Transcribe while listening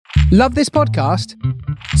Love this podcast?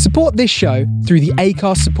 Support this show through the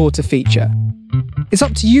Acast supporter feature. It's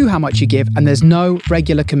up to you how much you give, and there's no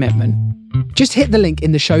regular commitment. Just hit the link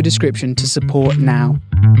in the show description to support now.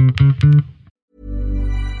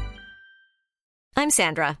 I'm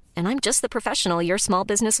Sandra, and I'm just the professional your small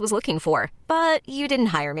business was looking for. But you didn't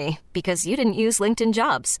hire me because you didn't use LinkedIn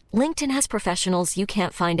Jobs. LinkedIn has professionals you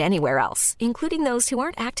can't find anywhere else, including those who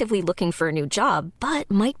aren't actively looking for a new job, but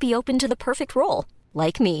might be open to the perfect role,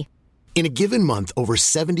 like me. In a given month, over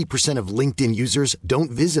 70% of LinkedIn users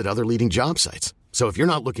don't visit other leading job sites. So if you're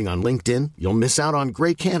not looking on LinkedIn, you'll miss out on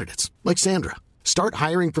great candidates like Sandra. Start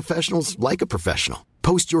hiring professionals like a professional.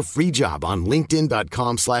 Post your free job on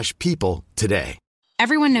linkedin.com/people today.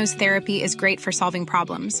 Everyone knows therapy is great for solving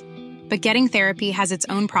problems, but getting therapy has its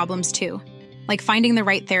own problems too, like finding the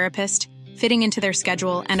right therapist, fitting into their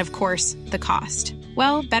schedule, and of course, the cost.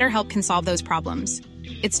 Well, BetterHelp can solve those problems.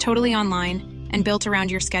 It's totally online and built around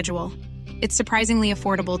your schedule. It's surprisingly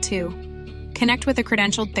affordable too. Connect with a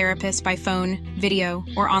credentialed therapist by phone, video,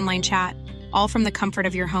 or online chat, all from the comfort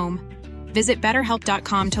of your home. Visit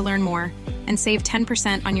BetterHelp.com to learn more and save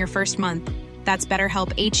 10% on your first month. That's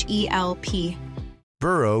BetterHelp, H-E-L-P.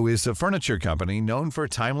 Burrow is a furniture company known for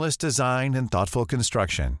timeless design and thoughtful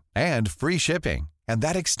construction, and free shipping, and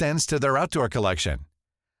that extends to their outdoor collection.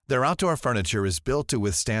 Their outdoor furniture is built to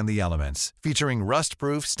withstand the elements, featuring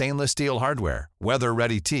rust-proof stainless steel hardware,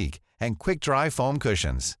 weather-ready teak, and quick-dry foam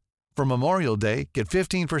cushions. For Memorial Day, get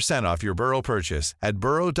 15% off your Burrow purchase at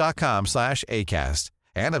burrow.com/ACAST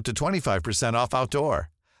and up to 25% off outdoor.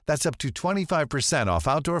 That's up to 25% off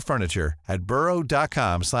outdoor furniture at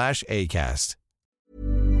burrow.com/ACAST.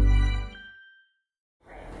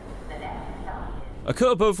 A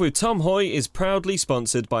Cut Above with Tom Hoy is proudly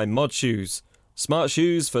sponsored by Mod Shoes. Smart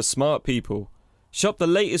shoes for smart people. Shop the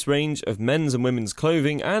latest range of men's and women's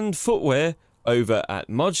clothing and footwear over at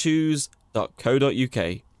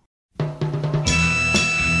modshoes.co.uk.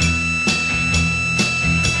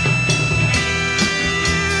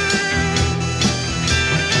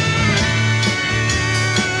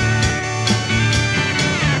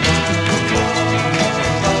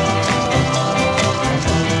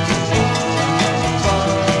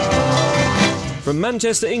 From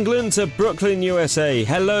Manchester, England to Brooklyn, USA,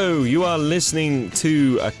 hello, you are listening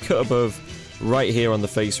to A Cut Above right here on The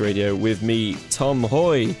Face Radio with me, Tom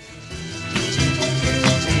Hoy.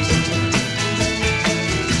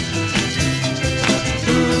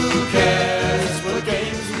 Who cares what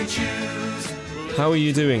games we choose? How are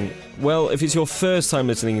you doing? Well, if it's your first time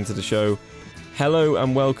listening into the show, hello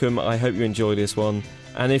and welcome, I hope you enjoy this one.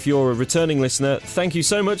 And if you're a returning listener, thank you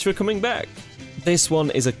so much for coming back. This one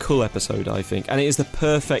is a cool episode, I think, and it is the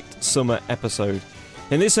perfect summer episode.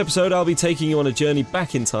 In this episode, I'll be taking you on a journey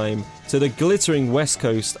back in time to the glittering west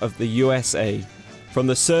coast of the USA. From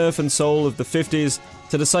the surf and soul of the 50s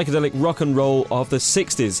to the psychedelic rock and roll of the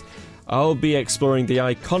 60s, I'll be exploring the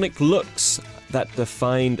iconic looks that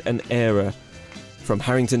defined an era. From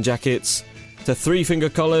Harrington jackets to three-finger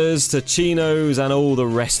collars to chinos and all the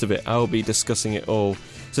rest of it, I'll be discussing it all.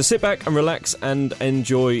 So sit back and relax and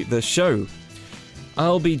enjoy the show.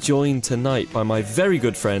 I'll be joined tonight by my very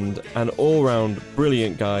good friend and all-round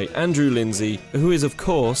brilliant guy, Andrew Lindsay, who is, of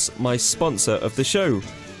course, my sponsor of the show.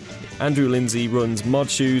 Andrew Lindsay runs Mod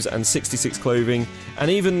Shoes and 66 Clothing, and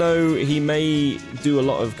even though he may do a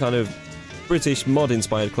lot of kind of British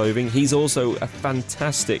mod-inspired clothing, he's also a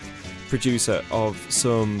fantastic producer of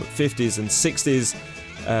some 50s and 60s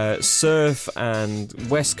surf and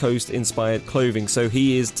West Coast-inspired clothing, so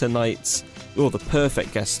he is tonight's the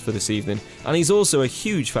perfect guest for this evening. And he's also a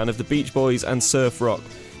huge fan of the Beach Boys and surf rock.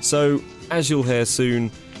 So, as you'll hear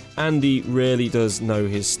soon, Andy really does know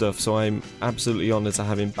his stuff, so I'm absolutely honoured to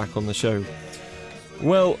have him back on the show.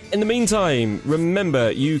 Well, in the meantime,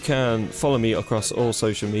 remember you can follow me across all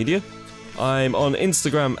social media. I'm on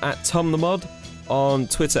Instagram at TomTheMod, on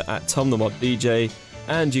Twitter at TomTheModDJ,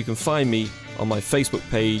 and you can find me on my Facebook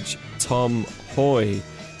page, Tom Hoy.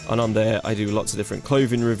 And on there, I do lots of different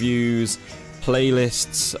clothing reviews,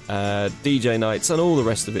 playlists, DJ nights, and all the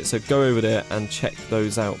rest of it. So go over there and check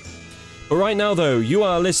those out. But right now, though, you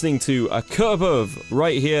are listening to A Cut Above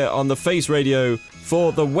right here on The Face Radio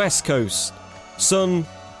for the West Coast. Sun,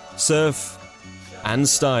 surf, and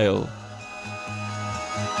style.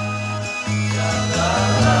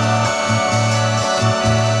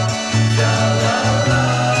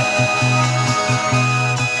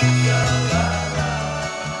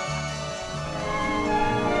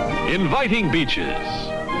 Inviting beaches,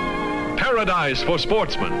 paradise for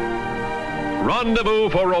sportsmen, rendezvous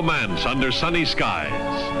for romance under sunny skies.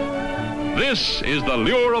 This is the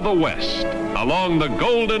lure of the West along the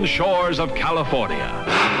golden shores of California.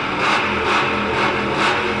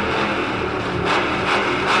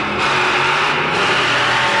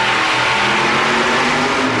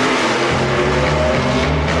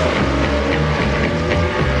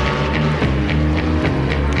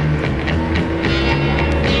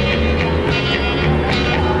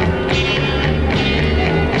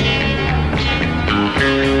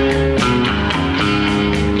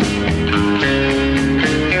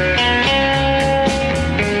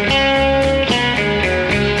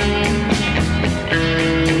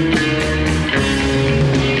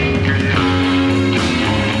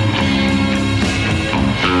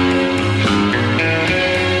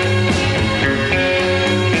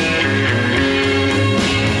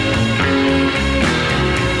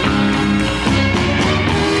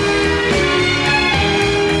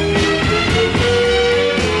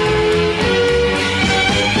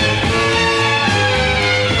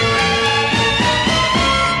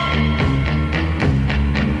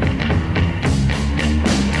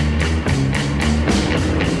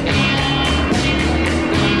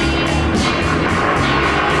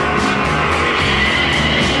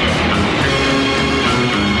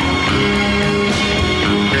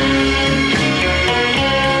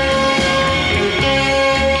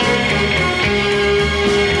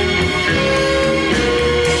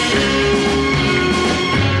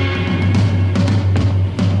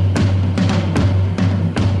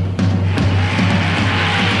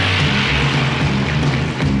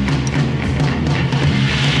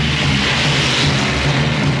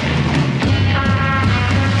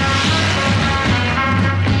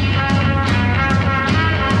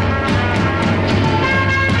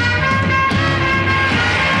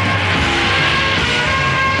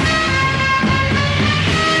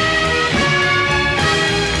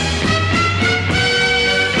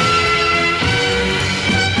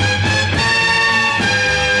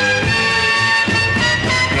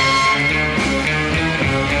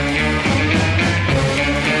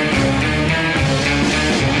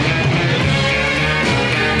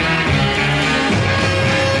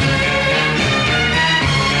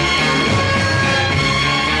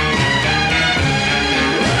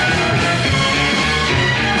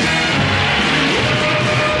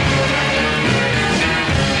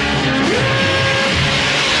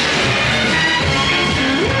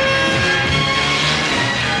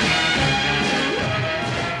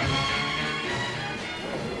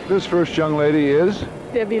 This first young lady is?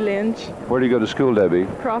 Debbie Lynch. Where do you go to school, Debbie?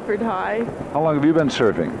 Crawford High. How long have you been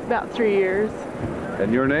surfing? About 3 years.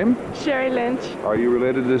 And your name? Sherry Lynch. Are you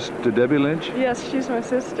related to Debbie Lynch? Yes, she's my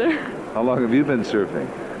sister. How long have you been surfing?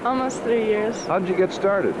 Almost 3 years. How did you get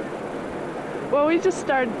started? Well, we just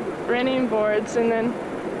started renting boards, and then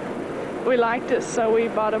we liked it, so we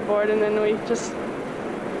bought a board, and then we just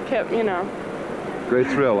kept, Great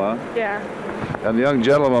thrill, huh? Yeah. And the young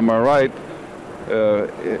gentleman on my right,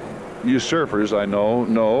 you surfers, I know,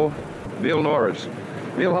 Neil Norris.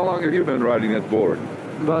 Neil, how long have you been riding that board?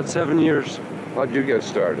 About 7 years. How'd you get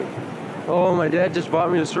started? Oh, my dad just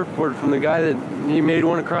bought me a surfboard from the guy that he made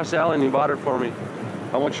one across the alley, and he bought it for me.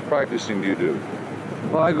 How much practicing do you do?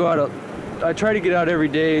 Well, I try to get out every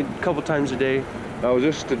day, a couple times a day. Now, is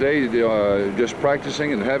this today just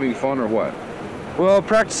practicing and having fun, or what? Well,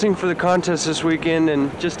 practicing for the contest this weekend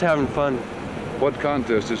and just having fun. What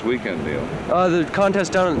contest this weekend, Neil? The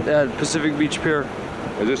contest down at Pacific Beach Pier.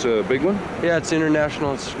 Is this a big one? Yeah, it's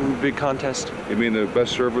international. It's a big contest. You mean the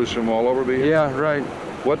best surfers from all over be here? Yeah, right.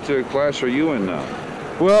 What class are you in now?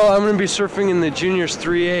 Well, I'm going to be surfing in the juniors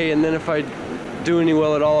 3A, and then if I do any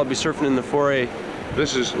well at all, I'll be surfing in the 4A.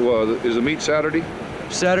 This is the meet Saturday?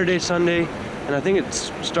 Saturday, Sunday, and I think it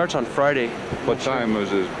starts on Friday. What time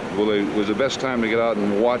was it? Was the best time to get out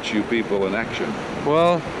and watch you people in action?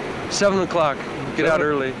 Well, 7 o'clock. Get out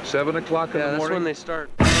early. 7 o'clock in the morning? Yeah, that's when they start.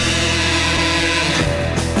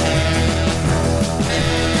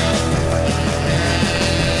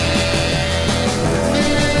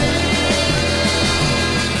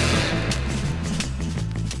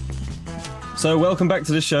 So welcome back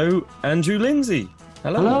to the show, Andrew Lindsay.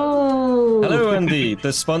 Hello. Hello. Hello, Andy.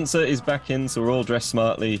 The sponsor is back in, so we're all dressed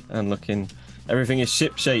smartly and looking. Everything is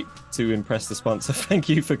ship-shape to impress the sponsor. Thank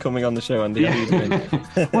you for coming on the show, Andy. How are you doing?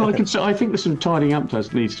 Well, I think there's some tidying up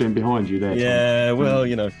that needs doing behind you there, Tom. Yeah, well,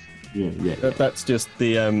 Yeah. That's just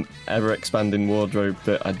the ever-expanding wardrobe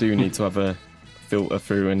that I do need to have a filter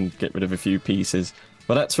through and get rid of a few pieces.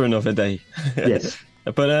 But that's for another day. Yes.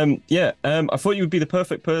 But I thought you would be the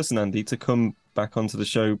perfect person, Andy, to come back onto the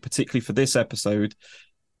show, particularly for this episode,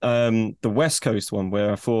 the West Coast one,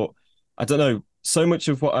 where I thought, I don't know, so much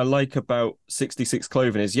of what I like about 66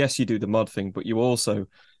 Clothing is, yes, you do the mod thing, but you also,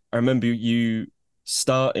 I remember you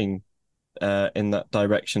starting in that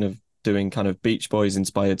direction of doing kind of Beach Boys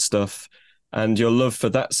inspired stuff, and your love for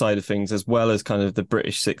that side of things, as well as kind of the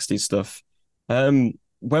British 60s stuff.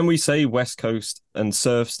 When we say West Coast and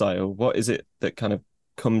surf style, what is it that kind of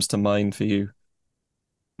comes to mind for you?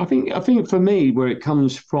 I think for me, where it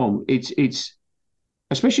comes from, it's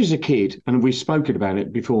especially as a kid, and we've spoken about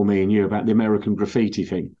it before, me and you, about the American graffiti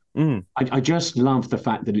thing. I just love the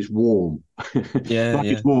fact that it's warm. Yeah,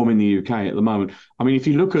 It's warm in the UK at the moment. I mean, if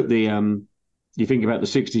you look at you think about the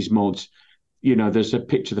 60s mods, there's a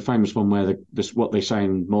picture, the famous one where what they say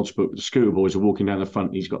in Mod's book, the Scooter Boys are walking down the front,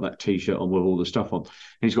 and he's got that T-shirt on with all the stuff on. And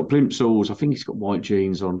he's got plimsolls. I think he's got white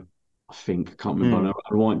jeans on. I can't remember,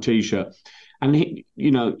 a white T-shirt. And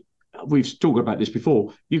we've talked about this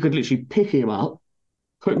before. You could literally pick him up,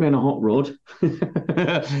 put him in a hot rod,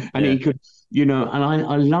 and he could, and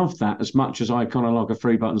I love that as much as I kind of like a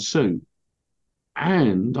 3-button suit.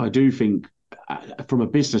 And I do think, from a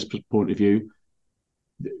business point of view,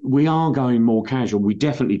 we are going more casual. We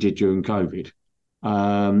definitely did during COVID,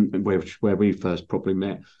 where we first probably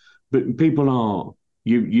met. But people are,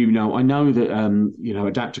 I know that,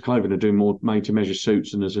 Adapter Clothing are doing more made-to-measure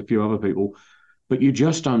suits, and there's a few other people, but you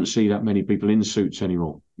just don't see that many people in suits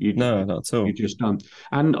anymore. No, not at all. You just don't.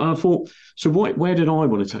 And I thought, so where did I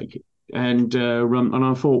want to take it? And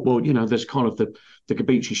I thought, well, there's kind of the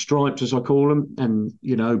Gabici stripes, as I call them,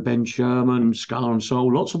 and, Ben Sherman, Scar and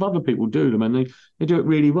Soul, lots of other people do them, and they do it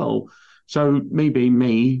really well. So me being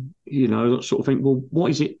me, sort of think, well, what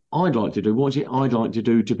is it I'd like to do? What is it I'd like to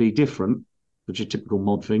do to be different, which is a typical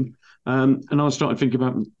mod thing? And I started thinking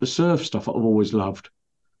about the surf stuff I've always loved.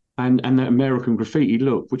 And that American graffiti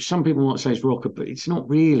look, which some people might say is rocker, but it's not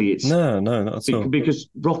really. No, not at all. Because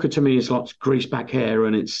rocker to me is like greased back hair,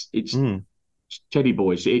 and it's Teddy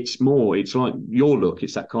Boys. It's like your look.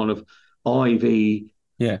 It's that kind of Ivy,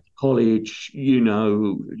 college, and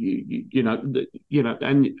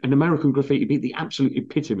American graffiti be the absolute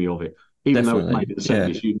epitome of it. Even though it's made at the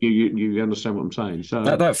 70s, you understand what I'm saying. So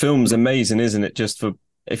that film's amazing, isn't it? Just for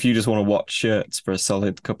if you just want to watch shirts for a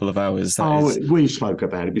solid couple of hours. We spoke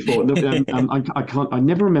about it before. I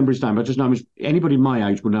never remember his name. I just know him as, anybody my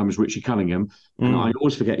age will know him as Richie Cunningham. And I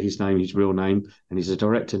always forget his name, his real name. And he's a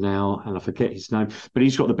director now, and I forget his name. But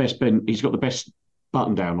he's got the best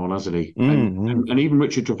button down on, hasn't he? And even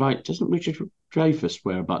Richard Dreyfuss, doesn't Richard Dreyfuss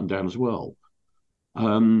wear a button down as well?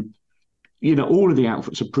 all of the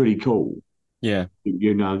outfits are pretty cool. Yeah.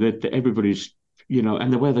 That everybody's,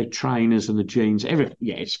 and the way they trainers and the jeans, everything.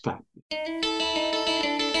 Yeah, it's fab.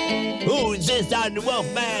 Who's this on the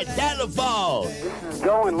Wolfman telephone? This is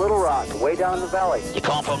Joe in Little Rock, way down the valley. You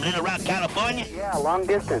calling from Little Rock, California? Yeah, long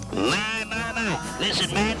distance. My.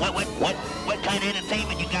 Listen, man, what kind of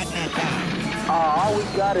entertainment you got in that town? All we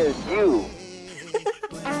got is you.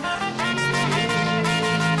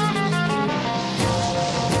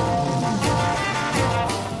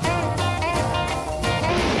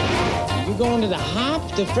 You going to the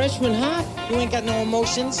hop, the freshman hop? You ain't got no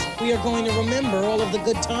emotions. We are going to remember all of the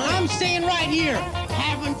good times. I'm staying right here,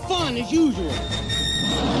 having fun as usual.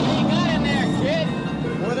 What you got in there, kid?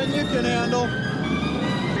 More than you can handle.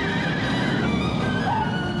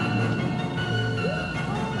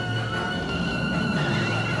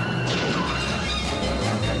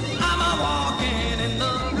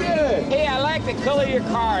 Hey, I like the color of your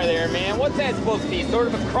car there, man. What's that supposed to be? Sort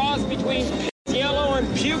of a cross between yellow and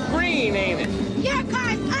puke green, ain't it? Your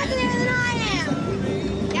car's uglier than I am.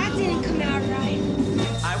 That didn't come out right.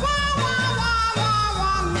 I wonder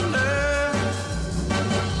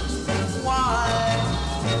why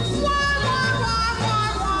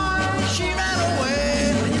she ran away.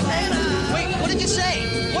 Wait, what did you say?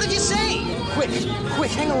 What did you say? Quick,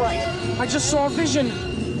 hang a right. I just saw a vision.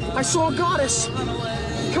 I saw a goddess.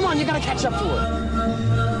 Come on, you gotta catch up to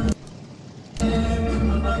her.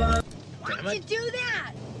 Why'd you do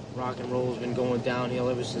that? Rock and roll's been going downhill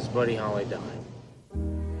ever since Buddy Holly died.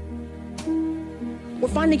 We're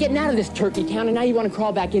finally getting out of this turkey town, and now you want to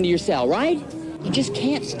crawl back into your cell, right? You just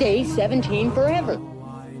can't stay 17 forever.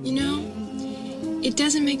 You know, it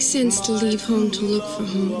doesn't make sense to leave home to look for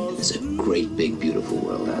home. There's a great, big, beautiful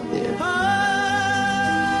world out there.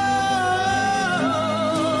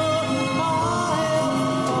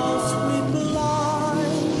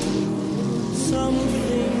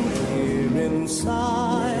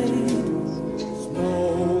 Inside,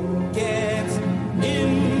 smoke gets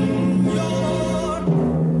in your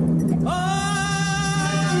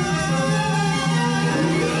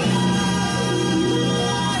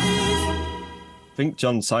I think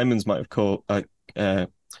John Simons might have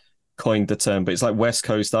coined the term, but it's like West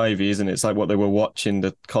Coast Ivy, isn't it? It's like what they were watching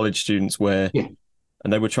the college students wear, and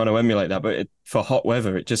they were trying to emulate that. But for hot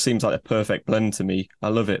weather, it just seems like a perfect blend to me. I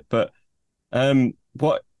love it. But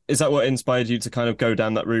what is that? What inspired you to kind of go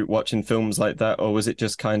down that route, watching films like that, or was it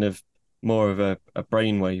just kind of more of a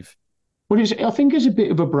brainwave? Well, I think it's a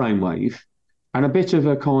bit of a brainwave, and a bit of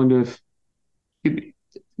a kind of.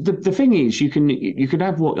 The thing is, you can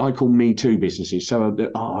have what I call Me Too businesses. So,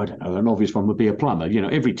 I don't know, an obvious one would be a plumber.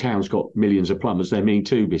 Every town's got millions of plumbers. They're Me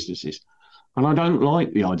Too businesses. And I don't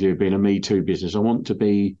like the idea of being a Me Too business. I want to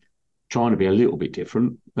be trying to be a little bit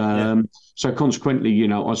different. So consequently,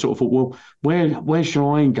 I sort of thought, well, where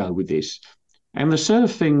shall I go with this? And the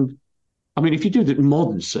surf thing, I mean, if you do the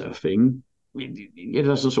modern surfing, it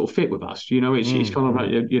doesn't sort of fit with us. It's kind of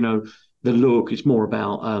like, the look. It's more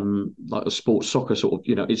about like a sports soccer sort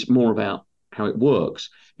of, it's more about how it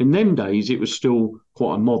works. In them days, it was still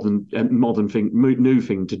quite a modern thing, new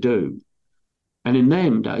thing to do. And in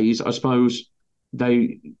them days, I suppose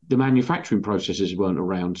the manufacturing processes weren't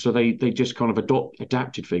around, so they just kind of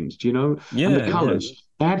adapted things. And the colours,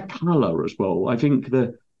 they had colour as well. I think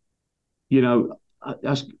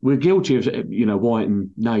we're guilty of white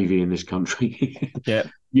and navy in this country. Yeah,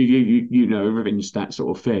 everything's that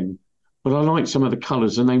sort of thing. But I like some of the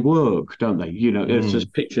colours, and they work, don't they? There's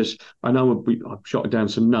pictures. I know I've shot down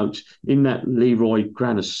some notes in that Leroy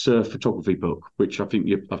Grannis surf photography book, which I think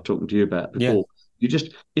I've talked to you about before. Yeah.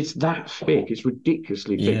 It's that thick. It's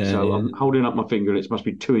ridiculously thick. I'm holding up my finger, and it must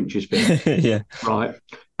be 2 inches thick. Yeah. Right.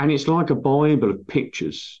 And it's like a Bible of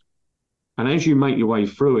pictures. And as you make your way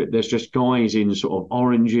through it, there's just guys in sort of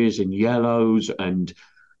oranges and yellows and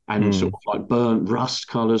sort of like burnt rust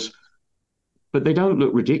colours. But they don't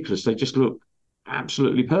look ridiculous. They just look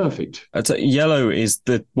absolutely perfect. Yellow is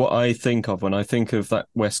what I think of when I think of that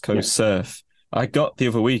West Coast surf. I got the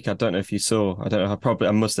other week, I don't know if you saw,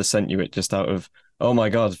 I must have sent you it just out of, oh my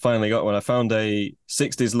God, finally got one. I found a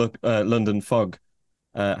 60s London fog,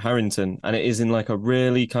 Harrington, and it is in like a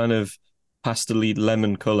really kind of pastel-y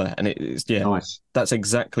lemon colour. And it's, nice. That's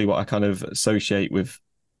exactly what I kind of associate with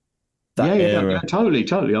that era. Yeah,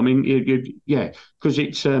 totally. I mean, because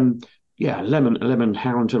it's... a lemon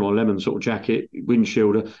Harrington or lemon sort of jacket,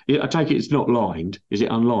 windshield. I take it it's not lined. Is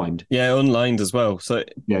it unlined? Yeah, unlined as well. So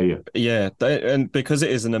yeah. And because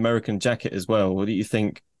it is an American jacket as well, what do you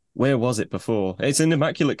think? Where was it before? It's in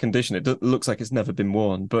immaculate condition. It looks like it's never been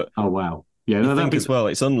worn. But oh wow, I think as well,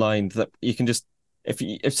 it's unlined that you can just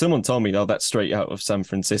if someone told me, oh, that's straight out of San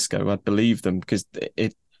Francisco, I'd believe them, because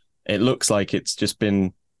it looks like it's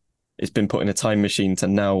been put in a time machine to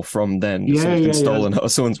now from then. Yeah, Something's been stolen yeah. out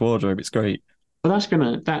of someone's wardrobe. It's great. But that's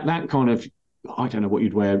that kind of, I don't know what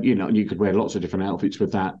you'd wear. You know, you could wear lots of different outfits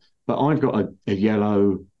with that. But I've got a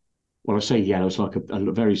yellow. Well, I say yellow. It's like a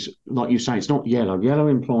very, like you say, it's not yellow. Yellow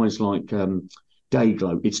implies like day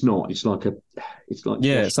glow. It's not. It's like a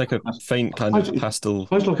faint kind of pastel.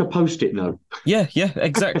 It's like a Post-it note. Yeah,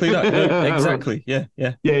 exactly that. Exactly. Yeah.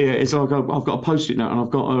 It's like I've got a Post-it note, and I've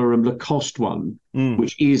got a Lacoste one,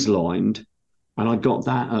 which is lined. And I got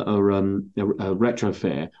that at a retro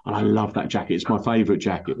fair, and I love that jacket. It's my favourite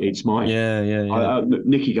jacket. It's my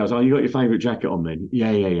Nikki goes, "Oh, you got your favourite jacket on then?"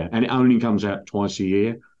 Yeah. And it only comes out twice a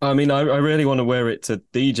year. I mean, I really want to wear it to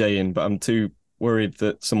DJ in, but I'm too worried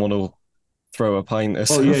that someone will throw a pint or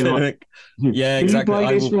something. Yeah, exactly.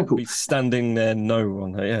 I will be standing there. No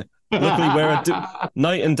on her. Yeah. Luckily,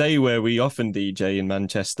 night and day where we often DJ in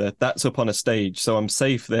Manchester, that's up on a stage, so I'm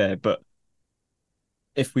safe there. But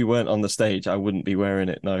if we weren't on the stage, I wouldn't be wearing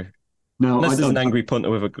it. No. Unless there's an angry punter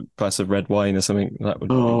with a glass of red wine or something, that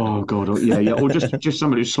would. Oh God, yeah, or just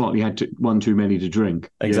somebody who slightly had one too many to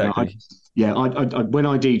drink. Exactly. I when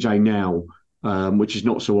I DJ now, which is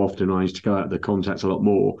not so often, I used to go out to the contacts a lot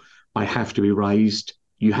more. I have to be raised.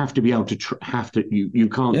 You have to be able to you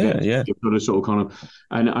can't get. You've got to sort of kind of,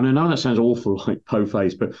 and I know that sounds awful, like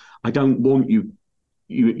po-faced, but I don't want you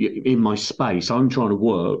in my space. I'm trying to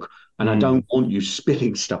work. And I don't want you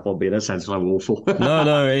spilling stuff on me. That sounds so awful.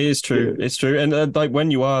 No, it is true. It's true. And like when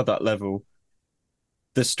you are that level,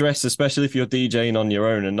 the stress, especially if you're DJing on your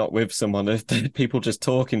own and not with someone, if people just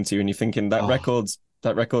talking to you and you're thinking that record's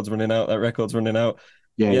running out,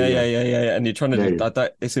 Yeah. And you're trying to do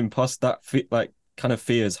that. It's impossible. That kind of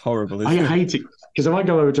fear is horrible. I hate it because if I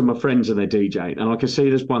go over to my friends and they're DJing and I can see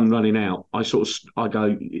there's one running out, I have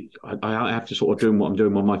to sort of do what I'm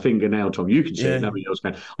doing on my fingernail, Tom. You can see it, nobody else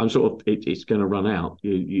can. I'm sort of, it's going to run out. Are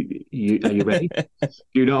you ready?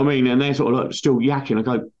 You know what I mean? And they're sort of like still yakking. I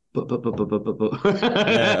go, but.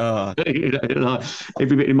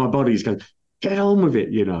 Every bit in my body is going, get on with it,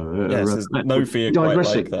 you know. There's no fear quite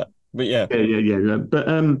like that. But yeah. But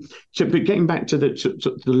getting back to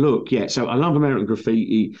the look, So I love American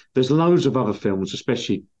Graffiti. There's loads of other films,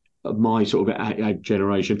 especially my sort of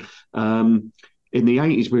generation. In the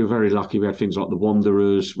 80s, we were very lucky. We had things like The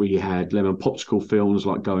Wanderers. We had Lemon Popsicle films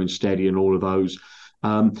like Going Steady and all of those.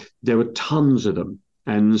 There were tons of them.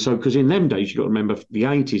 And so, because in them days, you've got to remember, the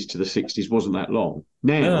 80s to the 60s wasn't that long.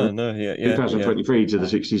 Now, 2023 to the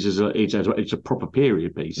 60s it's a proper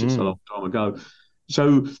period piece. It's a long time ago.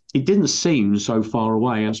 So it didn't seem so far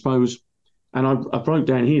away, I suppose. And I wrote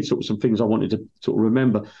down here sort of some things I wanted to sort of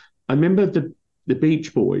remember. I remember the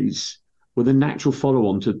Beach Boys were the natural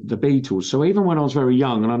follow-on to the Beatles. So even when I was very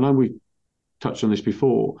young, and I know we've touched on this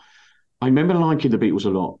before, I remember liking the Beatles a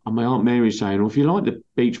lot. And my Aunt Mary saying, well, if you like the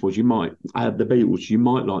Beach Boys, you might like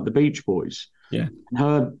the Beach Boys. Yeah. And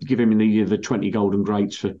her giving me the 20 golden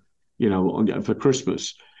grapes for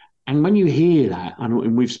Christmas. And when you hear that,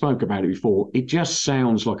 and we've spoke about it before, it just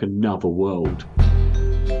sounds like another world.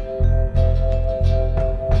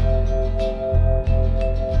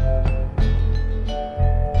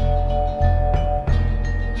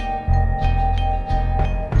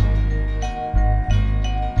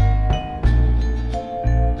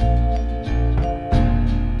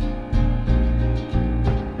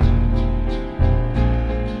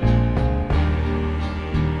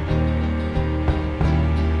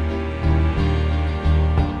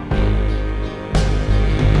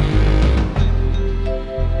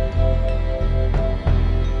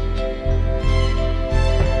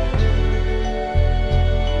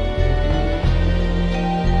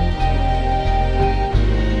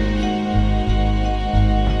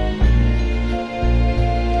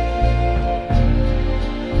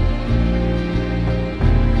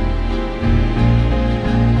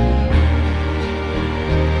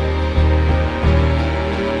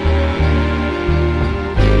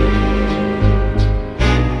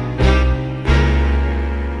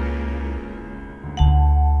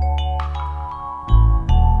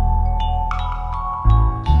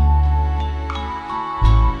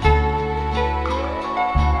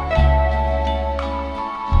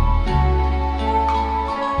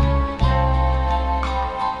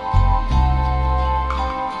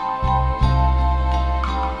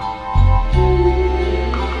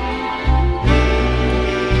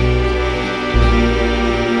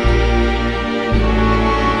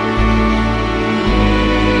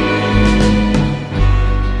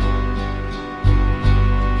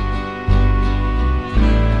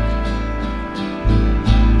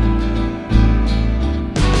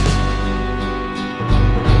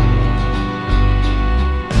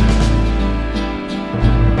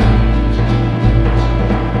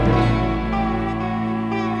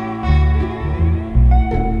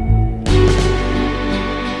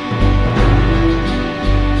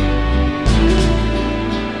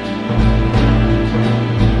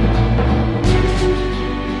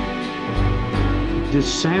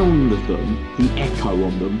 sound of them, the echo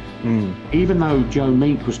on them, even though Joe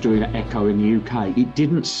Meek was doing an echo in the UK, it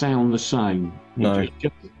didn't sound the same. No.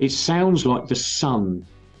 It sounds like the sun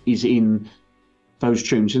is in those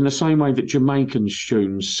tunes, in the same way that Jamaican's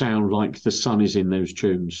tunes sound like the sun is in those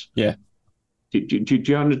tunes. Yeah. Do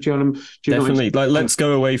you understand? Definitely. Like, Let's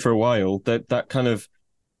Go Away for a While, that kind of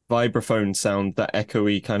vibraphone sound, that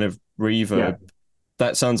echoey kind of reverb,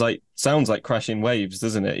 that sounds like crashing waves,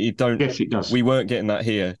 doesn't it? You don't. Yes, it does. We weren't getting that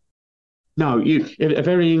here. No, a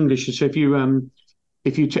very English. So if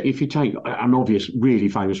you take an obvious, really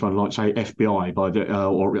famous one, like say FBI by the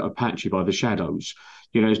or Apache by the Shadows,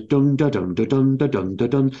 it's dun da dun da dun da dun da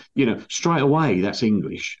dun. Straight away that's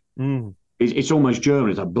English. It's almost German.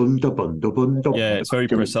 It's like bun da bun da bun da. Yeah, it's very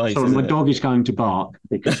precise. Sorry, my dog is going to bark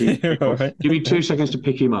because right. Give me 2 seconds to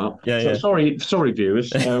pick him up. Yeah. Sorry,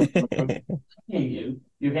 viewers.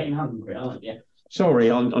 You're getting hungry, aren't you? Sorry,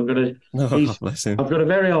 I'm going to. Bless him. I've got a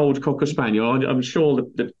very old Cocker Spaniel. I'm sure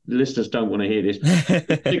the listeners don't want to hear this.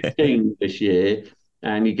 16 this year,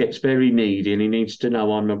 and he gets very needy, and he needs to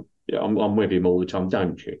know I'm with him all the time,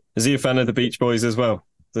 don't you? Is he a fan of the Beach Boys as well?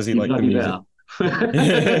 Does he like the music?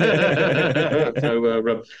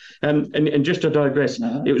 And just to digress,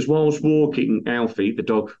 it was whilst walking Alfie, the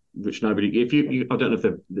dog, which nobody. I don't know if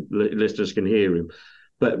the listeners can hear him.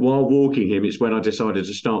 But while walking him, it's when I decided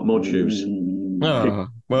to start Mod Shoes. Oh,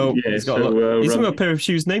 well, he's got a pair of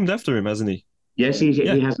shoes named after him, hasn't he? Yes, he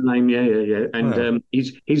has a name, yeah. And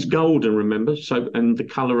he's golden, remember? So, and the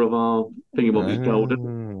colour of our thingamabob is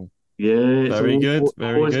golden. Yeah, it's very good.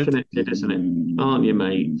 Always connected, isn't it? Aren't you,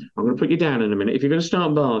 mate? I'm going to put you down in a minute. If you're going to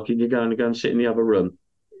start barking, you're going to go and sit in the other room.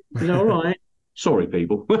 Is that all right? Sorry,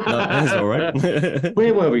 people. No, that's all right.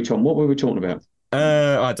 Where were we, Tom? What were we talking about?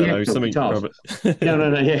 I don't know. Something. No.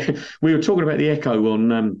 Yeah, we were talking about the echo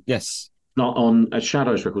on. Yes. Not on a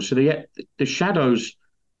Shadows record. So the Shadows,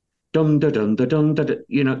 dun da dun da dun da.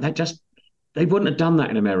 They wouldn't have done that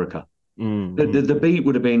in America. The beat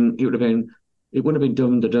would have been. It wouldn't have been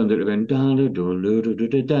dun da dun. It would have been da da da da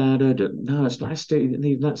da da. No,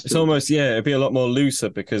 that's it's almost it'd be a lot more looser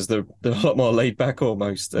because they're a lot more laid back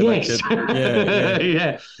almost. Yes.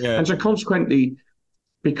 Yeah. And so consequently,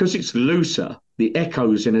 because it's looser, the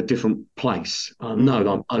echo's in a different place. I know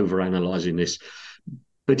I'm overanalyzing this,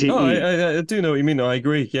 but I do know what you mean. I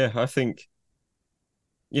agree. Yeah, I think,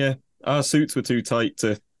 our suits were too tight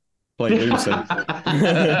to play looser.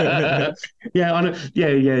 Yeah, I know.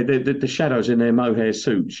 Yeah. The Shadows in their mohair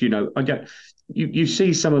suits. You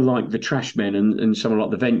see some of like the Trashmen and some of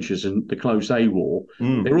like the Ventures and the clothes they wore.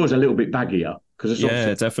 They're always a little bit baggier because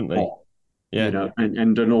it's definitely hot,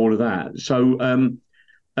 and all of that. So.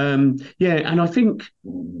 And I think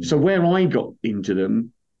so. Where I got into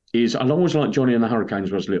them is I always liked Johnny and the Hurricanes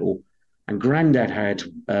when I was little, and Grandad had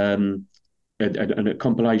a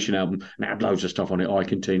compilation album and it had loads of stuff on it,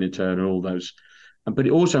 Ike and Tina Turner, all those, but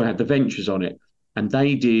it also had the Ventures on it, and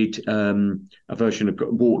they did a version of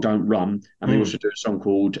Walk Don't Run, and they also did a song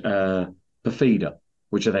called Perfida,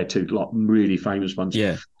 which are their two like really famous ones.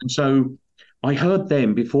 Yeah, and so I heard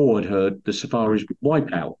them before I'd heard the Safaris with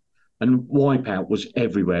Wipeout. And Wipeout was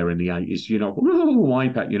everywhere in the 80s,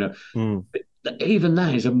 Wipeout, Even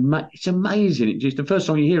that is it's amazing. It's just the first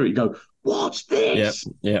time you hear it, you go, what's this?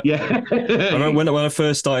 Yeah. I remember when I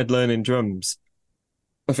first started learning drums,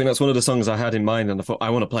 I think that's one of the songs I had in mind, and I thought, I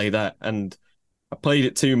want to play that. And I played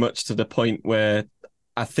it too much to the point where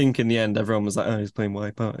I think in the end everyone was like, oh, he's playing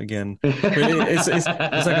Wipeout again. But it's like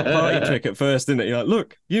a party trick at first, isn't it? You're like,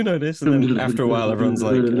 look, you know this, and then after a while everyone's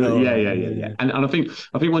like, oh. Yeah. And I think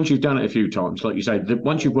once you've done it a few times, like you say,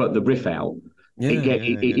 once you've worked the riff out,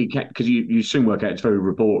 it can, because you soon work out it's very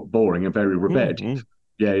boring and very repetitive.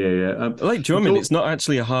 Yeah. Like drumming, it's not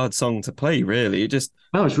actually a hard song to play, really. It's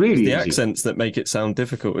really the accents that make it sound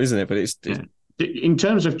difficult, isn't it? But it's in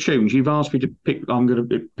terms of tunes, you've asked me to pick. I'm going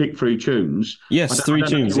to pick 3 tunes. Yes, 3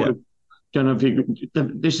 tunes. Yeah. Don't know if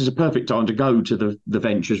this is a perfect time to go to the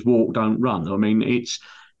Ventures Walk Don't Run. I mean,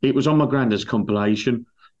 it was on my granddad's compilation.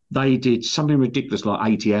 They did something ridiculous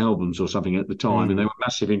like 80 albums or something at the time, and they were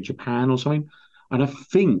massive in Japan or something. And I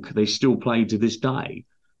think they still play to this day.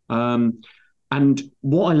 And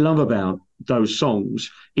what I love about those songs,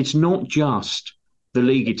 it's not just the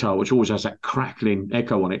lead guitar, which always has that crackling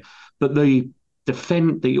echo on it, but they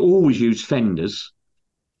always use Fenders,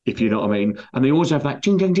 if you know what I mean, and they always have that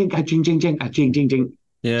jing jing jing jing jing jing jing jing jing.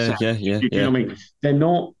 Yeah. You know what I mean? They're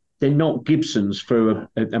not Gibsons through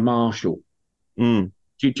a Marshall. Do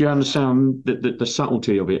you understand the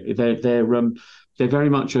subtlety of it? They're very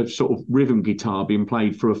much a sort of rhythm guitar being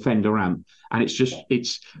played through a Fender amp, and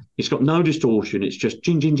it's got no distortion. It's just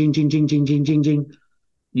jing jing jing jing jing jing jing jing jing.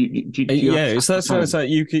 It's like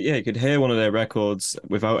you could hear one of their records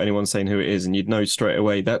without anyone saying who it is, and you'd know straight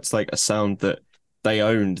away that's like a sound that they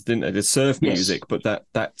owned, didn't they? The surf music, but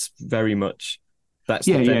that's very much the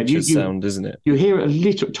Ventures sound, isn't it? You hear a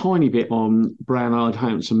little tiny bit on Brown Eyed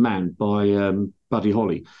Handsome Man by Buddy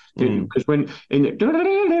Holly, because when in the,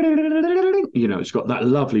 it's got that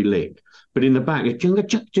lovely lick, but in the back it's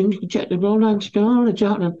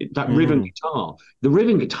that rhythm guitar. The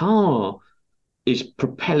rhythm guitar is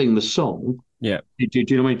propelling the song. Yeah. Do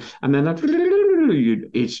you know what I mean? And then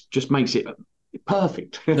it just makes it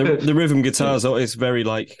perfect. The rhythm guitars is very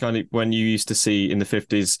like kind of when you used to see in the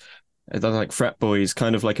 50s, they're like frat boys,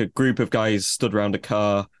 kind of like a group of guys stood around a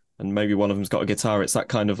car and maybe one of them's got a guitar. It's that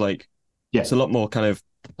kind of like, it's a lot more kind of,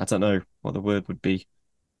 I don't know what the word would be.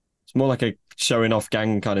 It's more like a showing off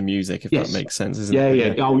gang kind of music, if that makes sense, isn't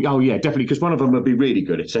it? Yeah. Oh, yeah, definitely. Because one of them would be really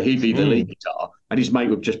good at it. So he'd be the lead guitar and his mate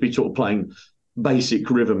would just be sort of playing basic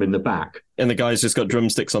rhythm in the back. And the guy's just got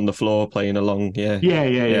drumsticks on the floor playing along. Yeah.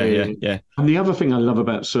 And the other thing I love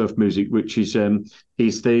about surf music, which is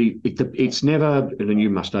it's never, and you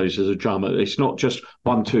must know this as a drummer, it's not just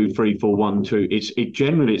 1 2 3 4 1 2. It's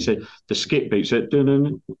the skip beats.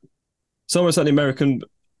 It's almost like the American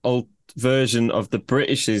old version of the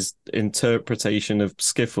British's interpretation of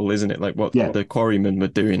skiffle, isn't it? Like what the Quarrymen were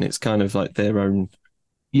doing. It's kind of like their own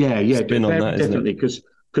spin on that, isn't it?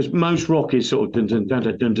 Because most rock is sort of dun dun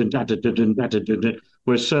dun dun dun dun dun dun dun dun dun,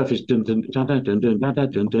 whereas surf is dun dun dun dun dun dun dun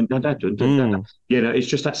dun dun dun dun. It's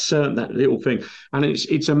just that little thing, and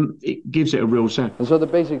it gives it a real sound. And so the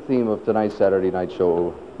basic theme of tonight's Saturday night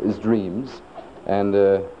show is dreams, and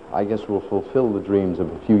I guess we'll fulfill the dreams of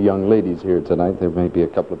a few young ladies here tonight. There may be a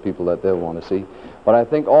couple of people that they'll want to see, but I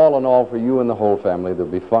think all in all, for you and the whole family, there'll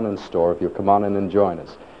be fun in store if you'll come on in and join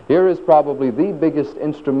us. Here is probably the biggest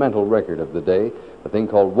instrumental record of the day, a thing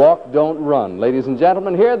called Walk, Don't Run. Ladies and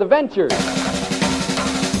gentlemen, here are the Ventures.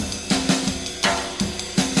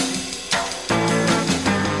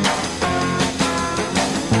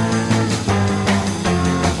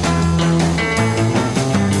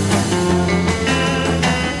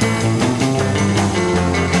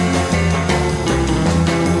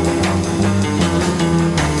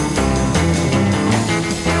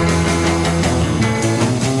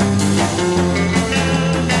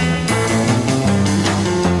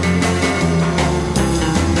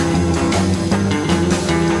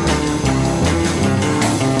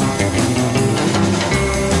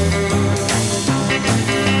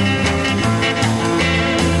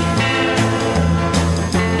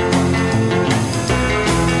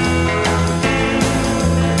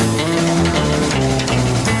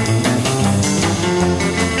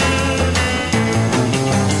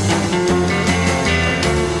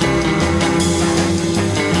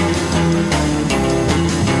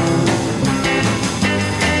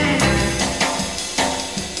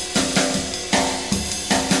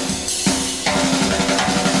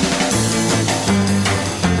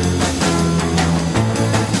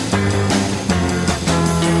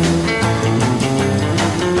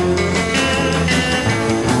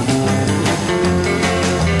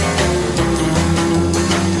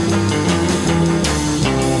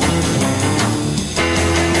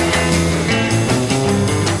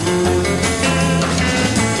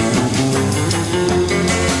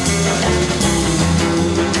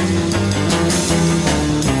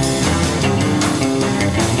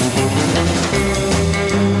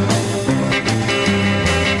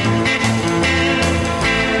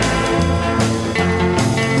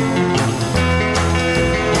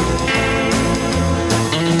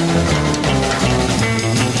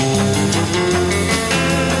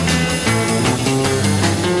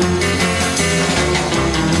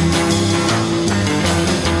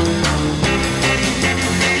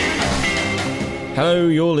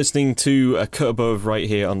 Listening to A Cut Above right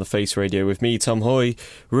here on the Face Radio with me, Tom Hoy.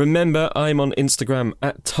 Remember, I'm on Instagram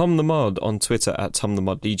at Tom the Mod, on Twitter at Tom the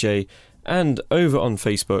Mod DJ, and over on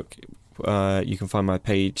Facebook you can find my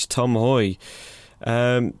page, Tom Hoy.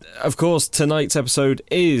 Of course, tonight's episode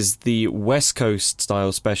is the West Coast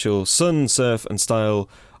style special, sun, surf and style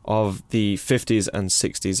of the 50s and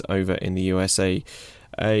 60s over in the USA.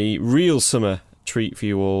 A real summer treat for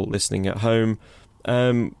you all listening at home.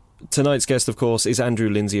 Tonight's guest, of course, is Andrew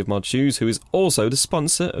Lindsay of Mod Shoes, who is also the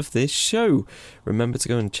sponsor of this show. Remember to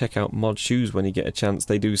go and check out Mod Shoes when you get a chance.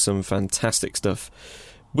 They do some fantastic stuff.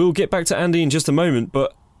 We'll get back to Andy in just a moment,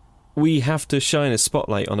 but we have to shine a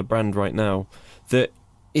spotlight on a brand right now that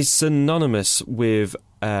is synonymous with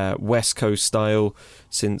West Coast style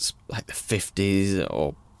since like the 50s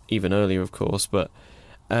or even earlier, of course, but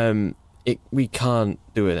we can't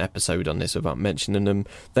do an episode on this without mentioning them.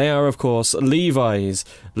 They are, of course, Levi's.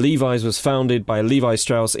 Levi's was founded by Levi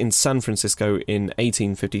Strauss in San Francisco in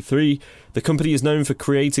 1853. The company is known for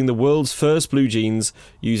creating the world's first blue jeans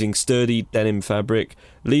using sturdy denim fabric.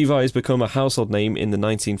 Levi's became a household name in the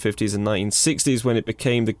 1950s and 1960s when it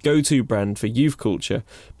became the go-to brand for youth culture,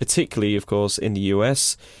 particularly, of course, in the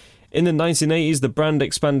US. In the 1980s, the brand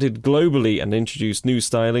expanded globally and introduced new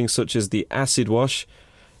styling such as the acid wash.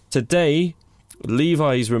 Today,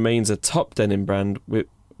 Levi's remains a top denim brand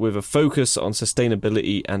with a focus on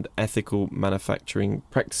sustainability and ethical manufacturing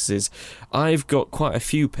practices. I've got quite a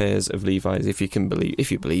few pairs of Levi's, if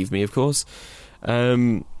you believe me, of course.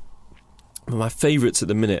 My favourites at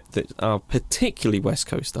the minute that are particularly West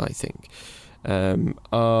Coast, I think,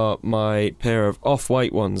 are my pair of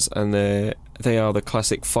off-white ones, and they are the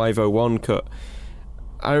classic 501 cut.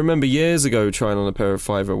 I remember years ago trying on a pair of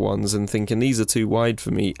 501s and thinking these are too wide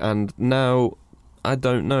for me, and now I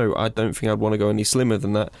don't know. I don't think I'd want to go any slimmer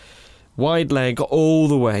than that. Wide leg all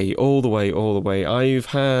the way. I've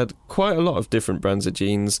had quite a lot of different brands of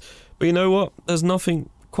jeans, but you know what? There's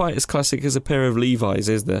nothing quite as classic as a pair of Levi's,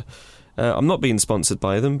 is there? I'm not being sponsored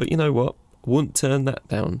by them, but you know what? Wouldn't turn that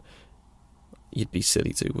down. You'd be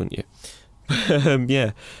silly too, wouldn't you?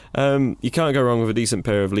 You can't go wrong with a decent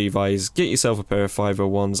pair of Levi's. Get yourself a pair of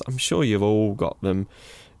 501s. I'm sure you've all got them.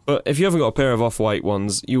 But if you haven't got a pair of off-white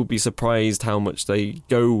ones, you'll be surprised how much they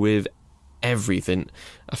go with everything.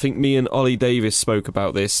 I think me and Ollie Davis spoke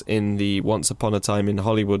about this in the Once Upon a Time in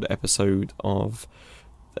Hollywood episode of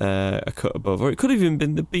A Cut Above, or it could have even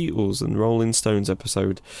been the Beatles and Rolling Stones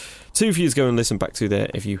episode. 2 for you to go and listen back to there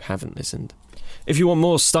if you haven't listened. If you want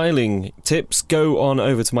more styling tips, go on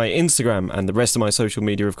over to my Instagram and the rest of my social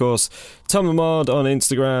media, of course. Tom the Mod on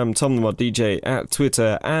Instagram, Tom the Mod DJ at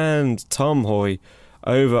Twitter, and Tom Hoy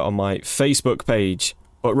over on my Facebook page.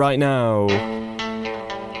 But right now,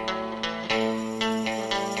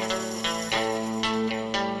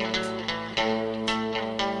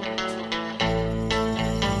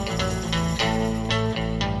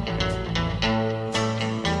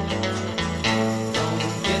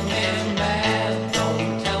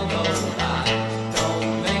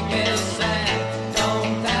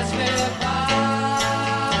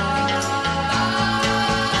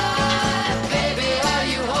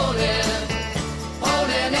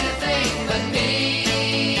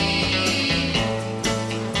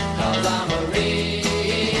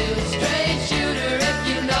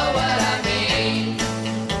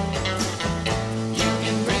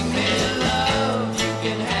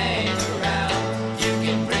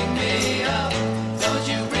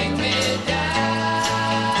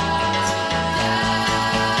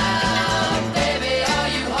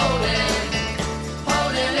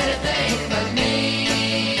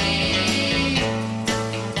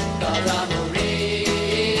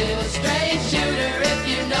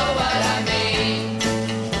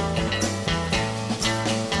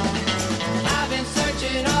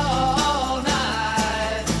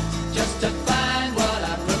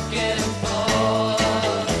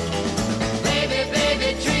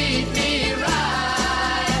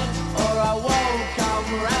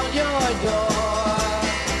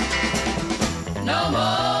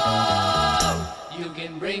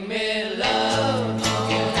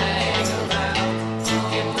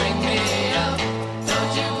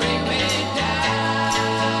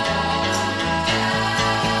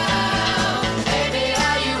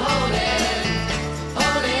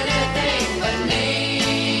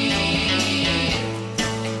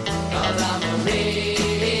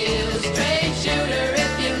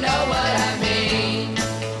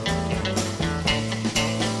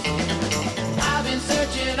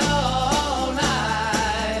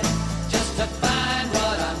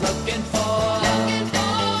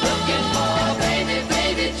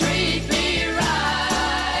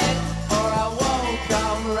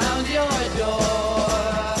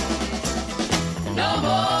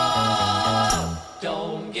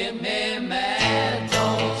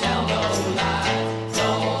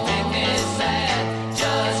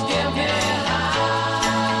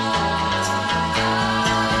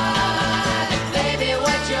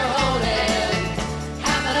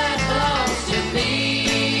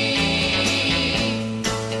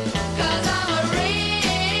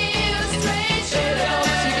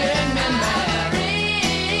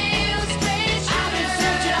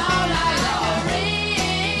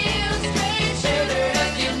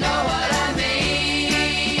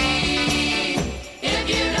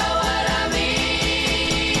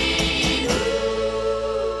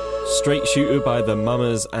 Straight Shooter by the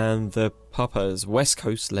Mamas and the Papas, West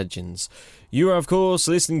Coast legends. You are, of course,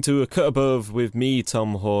 listening to A Cut Above with me,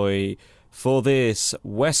 Tom Hoy, for this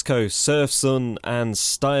West Coast Surf, Sun and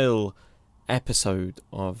Style episode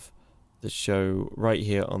of the show right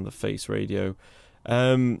here on the Face Radio.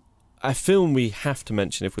 A film we have to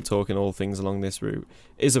mention if we're talking all things along this route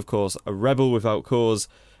is, of course, A Rebel Without Cause,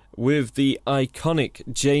 with the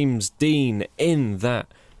iconic James Dean in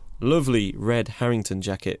that lovely red Harrington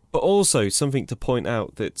jacket. But also something to point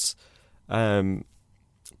out that's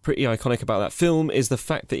pretty iconic about that film is the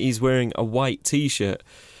fact that he's wearing a white t-shirt.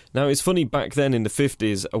 Now, it's funny, back then in the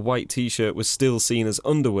 50s, a white t-shirt was still seen as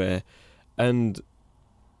underwear, and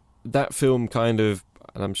that film kind of,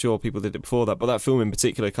 and I'm sure people did it before that, but that film in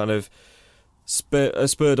particular kind of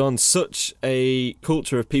spurred on such a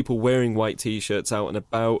culture of people wearing white t-shirts out and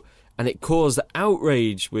about, and it caused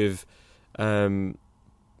outrage with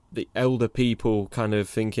the elder people kind of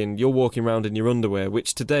thinking, you're walking around in your underwear,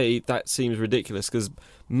 which today, that seems ridiculous, because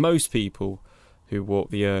most people who walk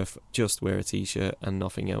the earth just wear a t-shirt and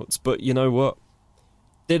nothing else. But you know what?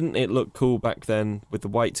 Didn't it look cool back then with the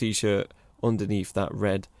white t-shirt underneath that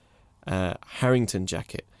red Harrington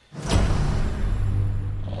jacket?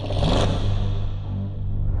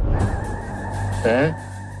 Huh?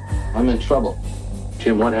 I'm in trouble.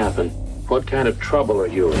 Jim, what happened? What kind of trouble are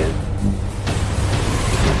you in?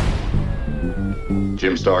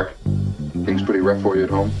 Jim Stark, things pretty rough for you at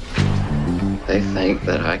home? They think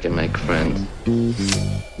that I can make friends.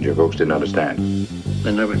 Your folks didn't understand.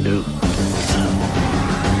 They never do.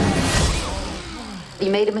 He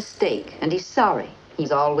made a mistake, and he's sorry.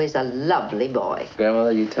 He's always a lovely boy.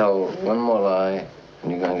 Grandmother, you tell one more lie,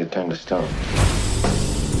 and you're going to get turned to stone.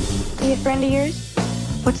 He a friend of yours?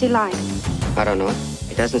 What's he like? I don't know.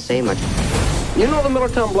 He doesn't say much. You know the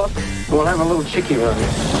Millertown Bluff? We'll have a little chickie around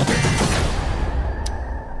here.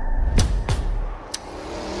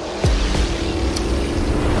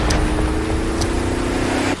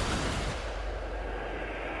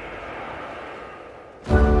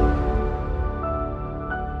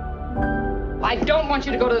 I don't want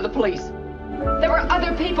you to go to the police. There were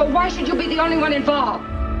other people. Why should you be the only one involved?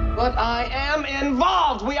 But I am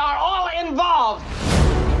involved. We are all involved.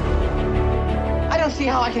 I don't see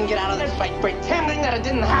how I can get out of this by pretending that it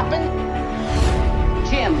didn't happen.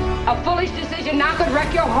 Jim, a foolish decision now could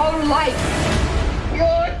wreck your whole life.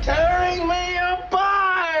 You're tearing me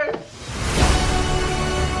apart.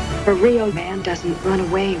 A real man doesn't run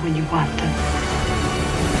away when you want them.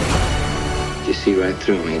 You see right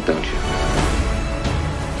through me, don't you?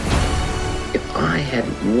 If I had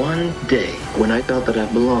one day when I felt that I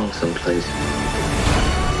belonged someplace,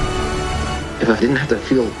 if I didn't have to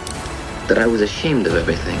feel that I was ashamed of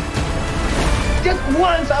everything. Just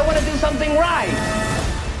once, I want to do something right.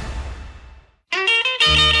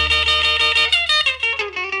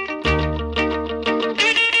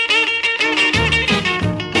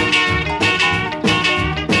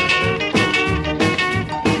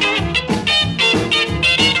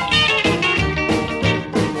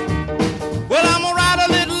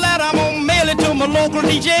 Local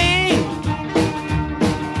DJ.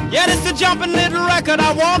 Yeah, this is a jumping little record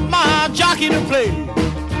I want my jockey to play.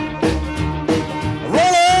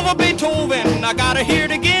 Roll over Beethoven, I gotta hear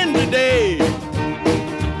it again today.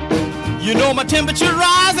 You know my temperature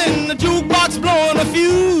rising, the jukebox blowing a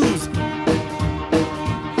fuse.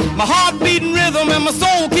 My heart beating rhythm and my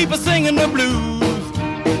soul keep singing the blues.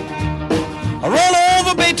 I roll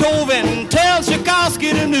over Beethoven, tell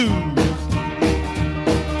Tchaikovsky the news.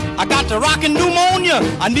 I got the rockin' pneumonia,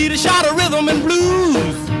 I need a shot of rhythm and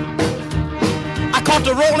blues. I caught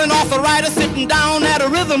the rolling arthritis sitting down at a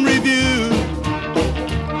rhythm review.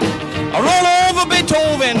 I roll over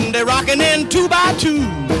Beethoven, they're rockin' in 2 by 2.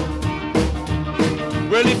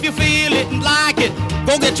 Well, if you feel it and like it,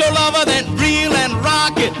 go get your lover, then reel and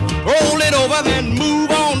rock it. Roll it over, then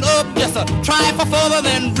move on up, just a trifle further,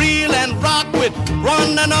 then reel and rock with.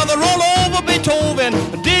 Run another roll over Beethoven,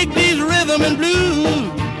 dig these rhythm and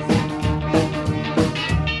blues.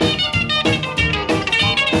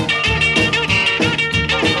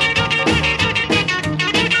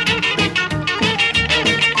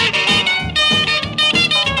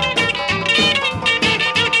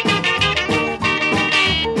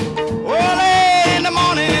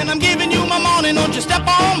 Step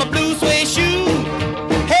on my blue suede shoe.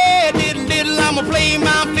 Hey, diddle diddle, I'ma play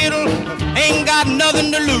my fiddle. Ain't got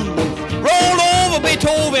nothing to lose. Roll over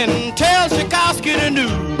Beethoven, tell Tchaikovsky the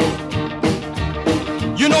news.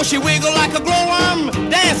 You know she wiggle like a glowworm,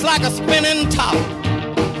 dance like a spinning top.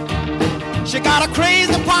 She got a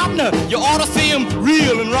crazy partner, you ought to see him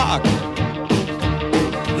reel and rock.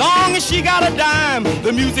 Long as she got a dime,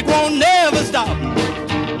 the music won't never stop.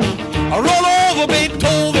 I roll over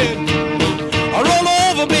Beethoven,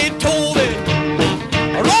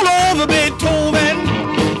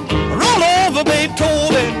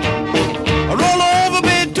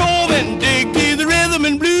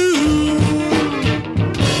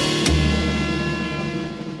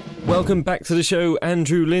 Welcome back to the show,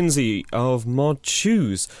 Andrew Lindsay of Mod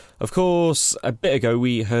Shoes. Of course, a bit ago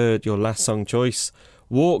we heard your last song choice,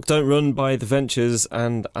 Walk, Don't Run by The Ventures,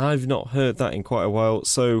 and I've not heard that in quite a while,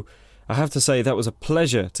 so I have to say that was a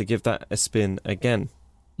pleasure to give that a spin again.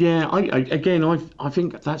 Yeah, I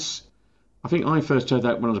think I first heard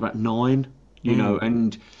that when I was about 9, you know,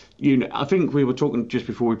 and I think we were talking just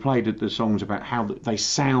before we played the songs about how they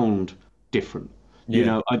sound different. You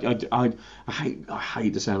know, I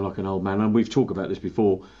hate to sound like an old man, and we've talked about this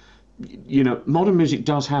before. You know, modern music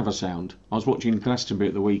does have a sound. I was watching Glastonbury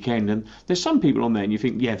at the weekend, and there's some people on there, and you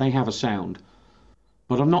think, yeah, they have a sound.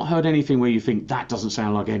 But I've not heard anything where you think that doesn't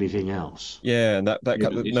sound like anything else. Yeah, and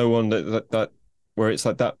no one that where it's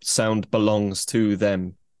like that sound belongs to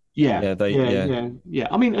them. Yeah.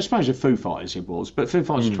 I mean, I suppose the Foo Fighters it was, but Foo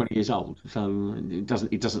Fighters are 20 years old, so it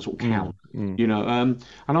doesn't sort of count, you know. And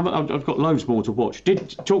I've got loads more to watch.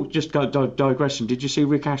 Digressing. Did you see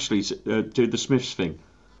Rick Astley's do the Smiths thing?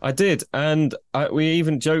 I did, and we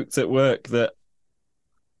even joked at work that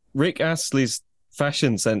Rick Astley's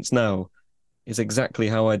fashion sense now is exactly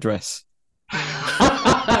how I dress.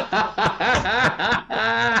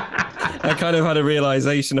 I kind of had a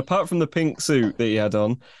realisation, apart from the pink suit that he had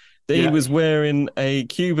on, that he was wearing a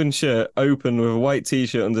Cuban shirt open with a white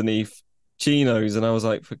T-shirt underneath, chinos, and I was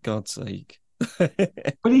like, for God's sake. But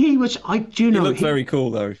he was, he looked very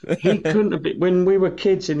cool, though. He couldn't have been, when we were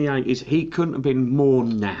kids in the 80s, he couldn't have been more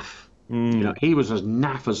naff. You know, he was as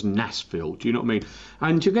naff as Nassfield, do you know what I mean?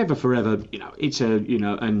 And Together Forever, you know,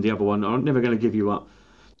 and the other one, I'm Never Gonna Give You Up,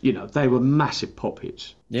 you know, they were massive pop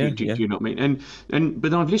hits. Do you know what I mean?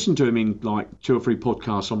 But I've listened to him in like 2 or 3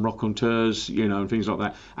 podcasts on Rock on Tours, you know, and things like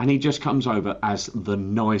that, and he just comes over as the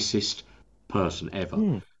nicest person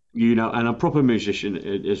ever. You know, and a proper musician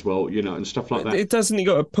as well, you know, and stuff like that. It doesn't. He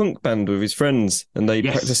got a punk band with his friends, and they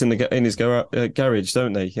practice in his garage,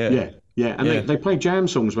 don't they? Yeah, and they play jam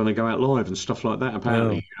songs when they go out live and stuff like that,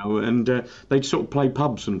 apparently, you know, and they sort of play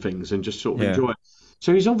pubs and things and just sort of enjoy it.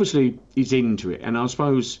 So he's into it, and I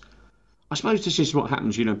suppose this is what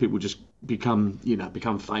happens, you know, people just become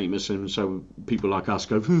famous, and so people like us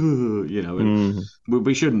go, you know, and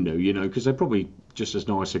we shouldn't do, you know, because they're probably just as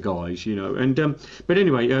nicer guys, you know, and but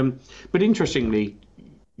anyway, but interestingly,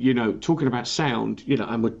 you know, talking about sound, you know,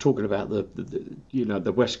 and we're talking about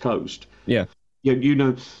the West Coast, you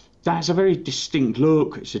know, that's a very distinct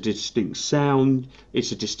look. It's a distinct sound.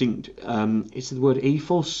 It's a distinct. It's the word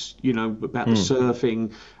ethos. You know, about the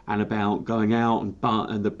surfing and about going out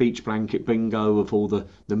and the beach blanket bingo of all the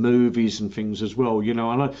movies and things as well. You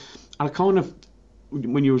know, and I kind of,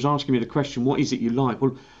 when you was asking me the question, what is it you like?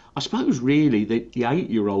 Well, I suppose really the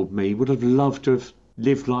 8-year-old me would have loved to have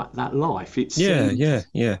lived like that life. It's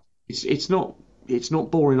It's not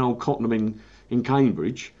boring old Cottenham in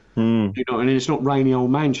Cambridge. You know, and it's not rainy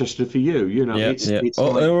old Manchester for you. You know, it's like...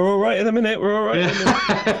 we're all right in a minute. We're all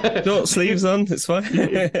right. Short sleeves on. It's fine.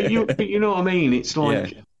 but you know what I mean. It's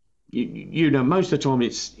like you know, most of the time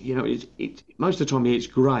it's most of the time it's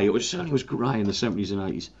grey. It certainly was grey in the 70s and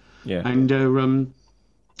 80s. Yeah. And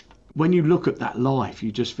when you look at that life,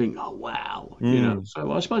 you just think, oh wow, you know.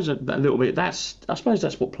 So I suppose that little bit. That's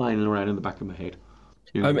what playing around in the back of my head.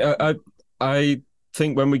 You know? I mean, I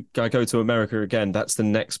think when I go to America again, that's the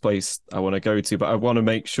next place I want to go to. But I want to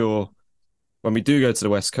make sure when we do go to the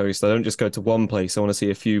West Coast, I don't just go to one place. I want to see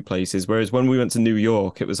a few places. Whereas when we went to New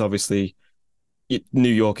York, it was obviously New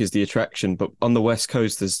York is the attraction. But on the West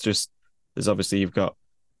Coast, there's obviously you've got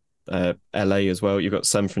LA as well. You've got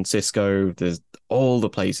San Francisco. There's all the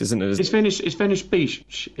places, isn't it? It's Venice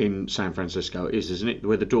Beach in San Francisco, isn't it?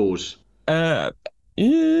 Where the Doors. Yeah,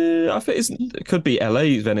 I think it could be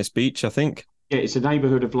LA, Venice Beach. I think. Yeah, it's a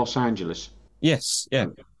neighbourhood of Los Angeles. Yes, yeah.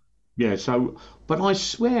 Yeah, so, but I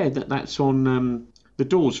swear that's on the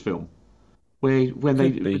Doors film, when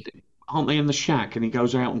aren't they in the shack and he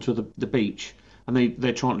goes out onto the beach and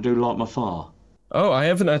they're trying to do Light My Fire. Oh, I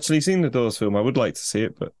haven't actually seen the Doors film. I would like to see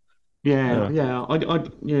it, but I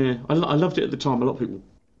loved it at the time. A lot of people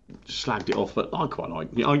slagged it off, but I quite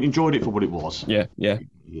liked it. I enjoyed it for what it was. Yeah.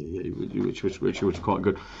 Which was quite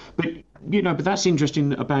good. But you know, but that's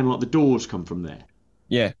interesting. A band like the Doors come from there.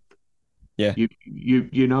 Yeah.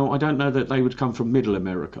 You know, I don't know that they would come from Middle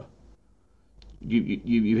America.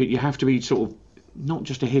 You have to be sort of not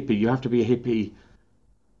just a hippie. You have to be a hippie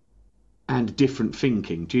and different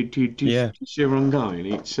thinking. Do you see where I'm going?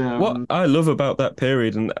 It's what I love about that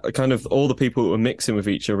period and kind of all the people that were mixing with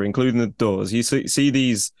each other, including the Doors. You see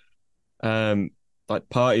these like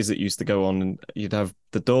parties that used to go on, and you'd have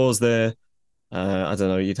the Doors there. I don't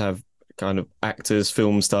know, you'd have kind of actors,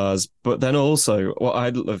 film stars, but then also what I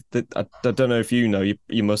love, I don't know if you know,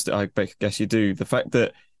 you must, I guess you do, the fact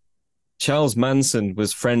that Charles Manson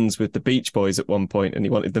was friends with the Beach Boys at one point, and he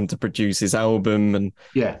wanted them to produce his album. And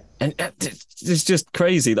it's just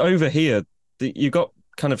crazy. Over here, you got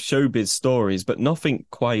kind of showbiz stories, but nothing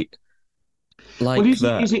quite like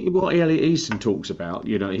that. Is it what Elliot Easton talks about?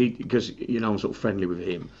 Because I'm sort of friendly with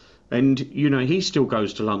him, and he still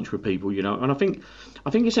goes to lunch with people. And I think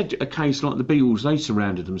it's a case like the Beatles. They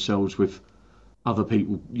surrounded themselves with other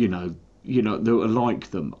people. That are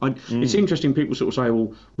like them. It's interesting. People sort of say,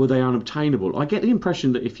 "Well, were they unobtainable?" I get the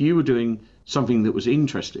impression that if you were doing something that was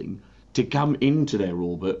interesting, to come into their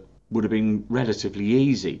orbit would have been relatively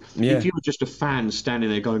easy. Yeah. If you were just a fan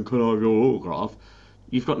standing there going, "Can I have your autograph?"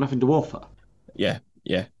 You've got nothing to offer. Yeah.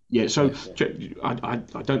 So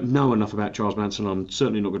I don't know enough about Charles Manson. I'm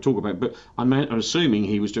certainly not going to talk about it, but I'm assuming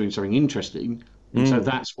he was doing something interesting. And so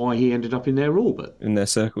that's why he ended up in their orbit, in their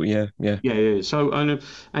circle. Yeah. So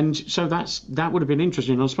so that would have been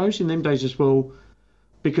interesting. I suppose in them days as well,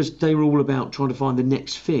 because they were all about trying to find the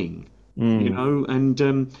next thing, And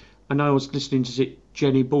I know I was listening to it.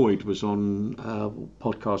 Jenny Boyd was on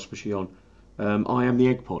podcast. Was she on? I Am the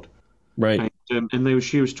Egg Pod, right? And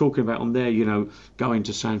she was talking about on there, going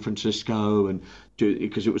to San Francisco and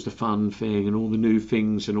because it was the fun thing and all the new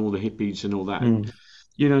things and all the hippies and all that.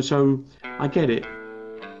 So I get it.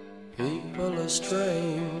 People are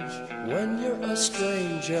strange when you're a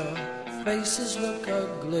stranger. Faces look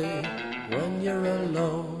ugly when you're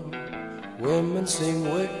alone. Women seem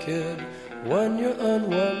wicked when you're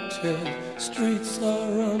unwanted. Streets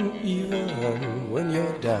are uneven when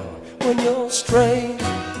you're down. When you're strange,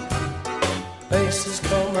 faces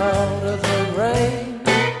come out of the rain.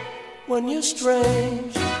 When you're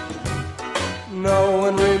strange, no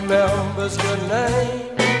one remembers your name.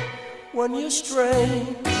 When you're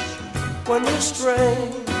strange, when you're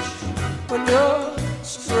strange, when you're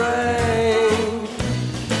strange.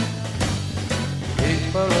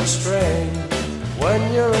 People are strange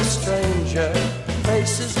when you're a stranger.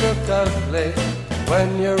 Faces look ugly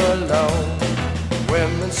when you're alone.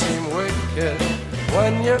 Women seem wicked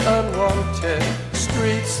when you're unwanted.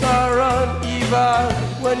 Streets are uneven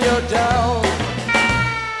when you're down.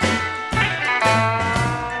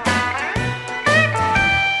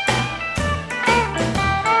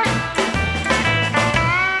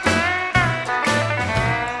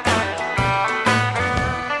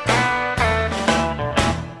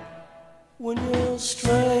 When you're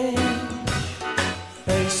strange,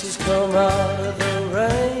 faces come out of the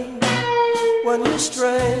rain. When you're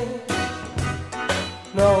strange,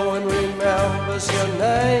 no one remembers your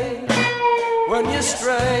name. When you're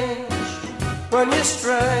strange, when you're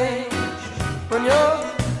strange, when you're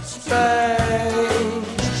strange.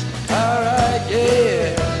 Alright,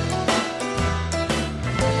 yeah.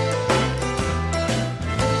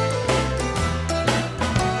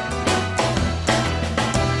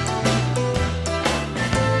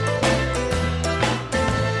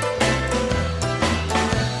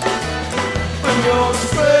 When you're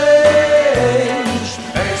strange,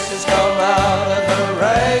 faces come out of the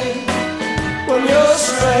rain. When you're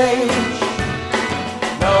strange,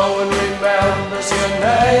 no one remembers your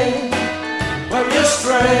name. When you're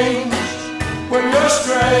strange, when you're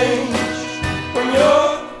strange, when you're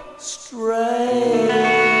strange.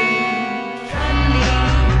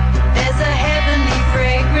 There's a heavenly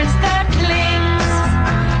fragrance that clings.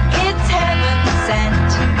 It's heaven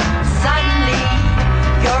sent. Suddenly,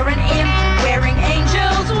 you're an imp wearing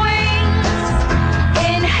angel's wings.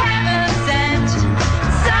 In heaven sent.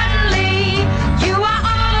 Suddenly, you are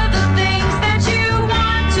all of the things that you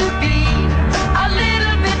want to be. A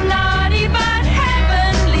little bit naughty, but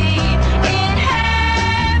heavenly. In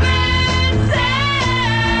heaven sent.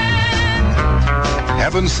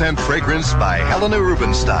 Heaven Scent Fragrance by Helena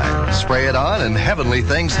Rubinstein. Spray it on and heavenly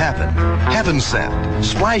things happen. Heaven Scent.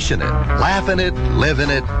 Splash in it, laugh in it, live in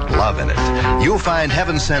it, love in it. You'll find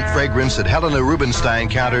Heaven Scent Fragrance at Helena Rubinstein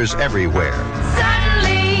counters everywhere.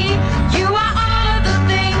 Suddenly, you are all of the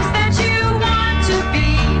things that you want to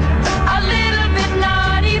be. A little bit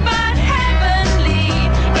naughty, but heavenly.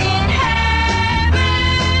 In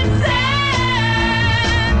heaven sent.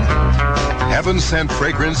 Heaven Scent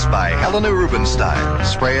Fragrance by Helena Rubinstein.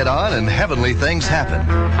 Spray it on and heavenly things happen.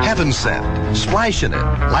 Heaven Scent. Splash in it,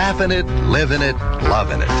 laugh in it, live in it,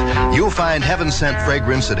 love in it. You'll find Heaven Scent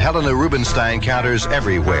Fragrance at Helena Rubinstein counters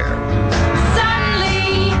everywhere.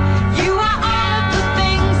 Suddenly, you are all of the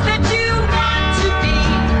things that you want to be.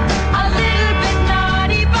 A little bit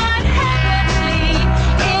naughty, but heavenly.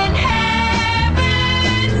 In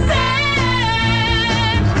heaven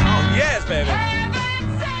sent. Oh, yes, baby.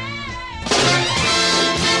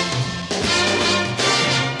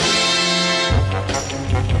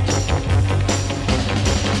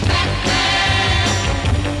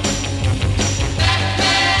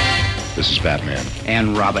 This is Batman.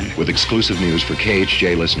 And Robin. With exclusive news for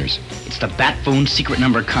KHJ listeners. It's the Bat Phone Secret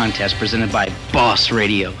Number Contest presented by Boss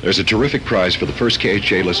Radio. There's a terrific prize for the first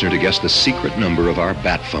KHJ listener to guess the secret number of our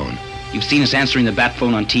Bat Phone. You've seen us answering the Bat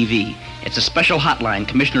Phone on TV. It's a special hotline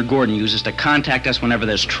Commissioner Gordon uses to contact us whenever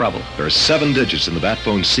there's trouble. There are 7 digits in the Bat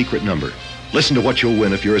Phone's secret number. Listen to what you'll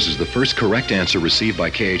win if yours is the first correct answer received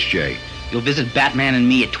by KHJ. You'll visit Batman and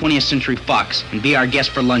me at 20th Century Fox and be our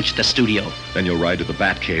guest for lunch at the studio. Then you'll ride to the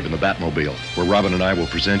Batcave in the Batmobile, where Robin and I will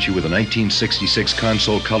present you with a 1966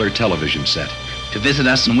 console color television set. To visit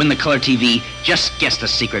us and win the color TV, just guess the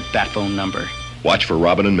secret Bat Phone number. Watch for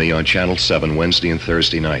Robin and me on Channel 7 Wednesday and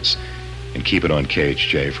Thursday nights. And keep it on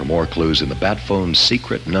KHJ for more clues in the Bat Phone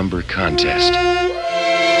Secret Number Contest.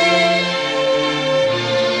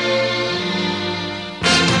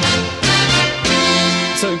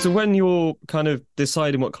 So when you're kind of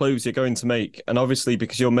deciding what clothes you're going to make, and obviously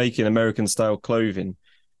because you're making American-style clothing,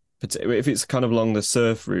 if it's kind of along the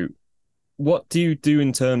surf route, what do you do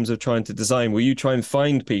in terms of trying to design? Will you try and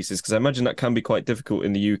find pieces? Because I imagine that can be quite difficult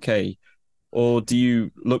in the UK. Or do you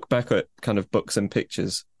look back at kind of books and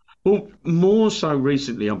pictures? Well, more so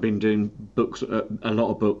recently, I've been doing books, a lot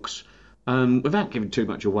of books, without giving too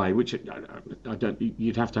much away, which I don't.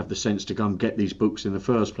 You'd have to have the sense to go and get these books in the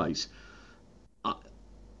first place.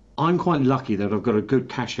 I'm quite lucky that I've got a good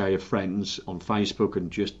cachet of friends on Facebook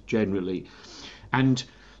and just generally. And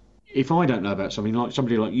if I don't know about something, like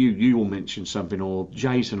somebody like you will mention something, or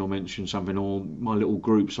Jason will mention something, or my little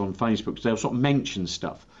groups on Facebook, they'll sort of mention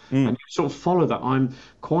stuff. And you sort of follow that. I'm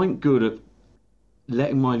quite good at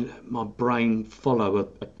letting my brain follow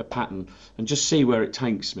a pattern and just see where it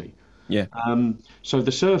takes me. Yeah. So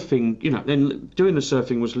the surfing, then doing the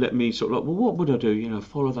surfing was let me sort of like, well, what would I do?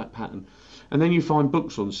 Follow that pattern. And then you find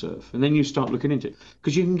books on surf, and then you start looking into it.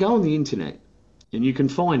 Because you can go on the internet and you can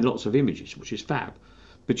find lots of images, which is fab,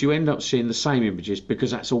 but you end up seeing the same images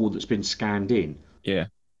because that's all that's been scanned in. Yeah.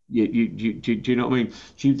 Do you know what I mean?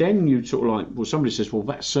 So you sort of like, well, somebody says, well,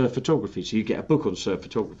 that's surf photography, so you get a book on surf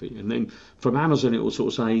photography, and then from Amazon it will sort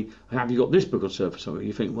of say, have you got this book on surf photography?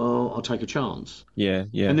 You think, well, I'll take a chance. Yeah.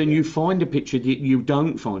 And then you find a picture that you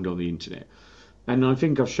don't find on the internet. And I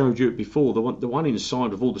think I've showed you it before, the one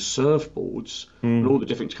inside of all the surfboards and all the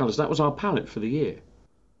different colours, that was our palette for the year.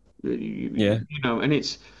 And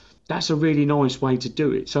that's a really nice way to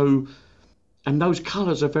do it. So, and those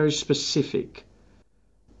colours are very specific.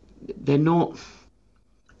 They're not,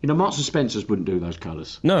 Marks and Spencer's wouldn't do those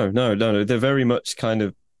colours. No. They're very much kind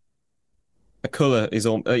of, a colour is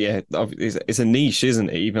all, it's a niche, isn't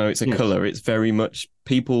it? Even though it's a colour, it's very much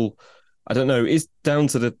people, I don't know, it's down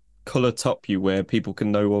to the colour top you wear. People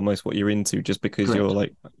can know almost what you're into just because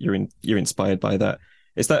Correct. you're inspired by that.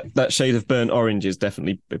 It's that shade of burnt orange is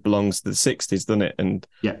definitely, it belongs to the 60s, doesn't it? And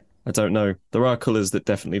I don't know. There are colours that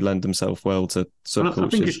definitely lend themselves well to subcultures. I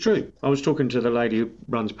think it's true. I was talking to the lady who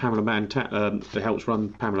runs Pamela Mann, that helps run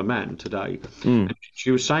Pamela Mann today. And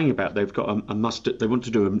she was saying about they've got a mustard. They want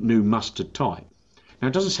to do a new mustard type. Now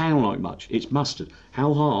it doesn't sound like much. It's mustard.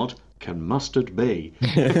 How hard can mustard be?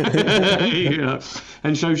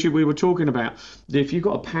 And so we were talking about if you've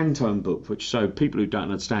got a Pantone book, which so people who don't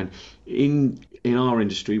understand in our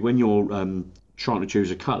industry, when you're trying to choose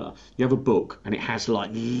a colour, you have a book and it has like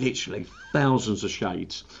literally thousands of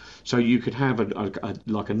shades. So you could have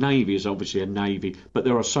like a navy is obviously a navy, but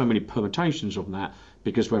there are so many permutations of that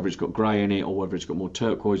because whether it's got grey in it or whether it's got more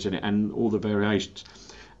turquoise in it and all the variations.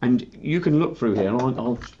 And you can look through here, and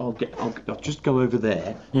I'll just go over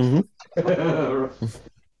there. And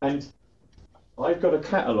I've got a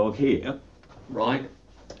catalogue here, right?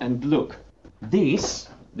 And look, this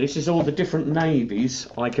is all the different navies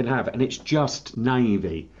I can have, and it's just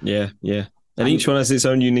navy. Yeah. And each one has its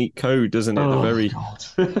own unique code, doesn't it? God.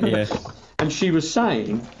 Yeah. And she was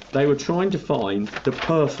saying they were trying to find the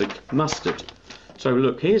perfect mustard. So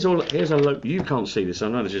look, here's a look. You can't see this. I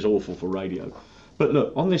know this is awful for radio. But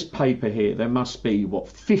look, on this paper here, there must be,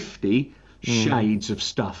 50 shades of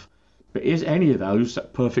stuff. But is any of those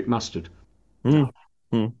that perfect mustard? No.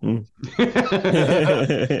 And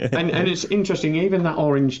it's interesting, even that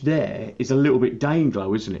orange there is a little bit day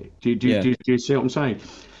glow, isn't it? Do you see what I'm saying?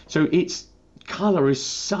 So its colour is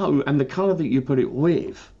so, and the colour that you put it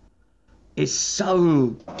with is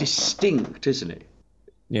so distinct, isn't it?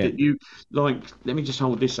 Yeah. That you, like, let me just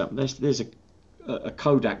hold this up. There's a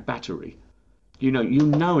Kodak battery. You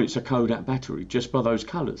know it's a Kodak battery just by those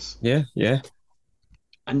colours. Yeah.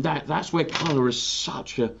 And that's where colour is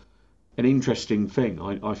such an interesting thing,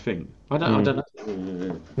 I think. I don't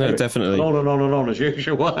know. No, definitely. On and on as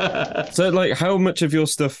usual. So, like, how much of your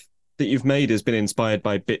stuff that you've made has been inspired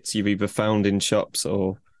by bits you've either found in shops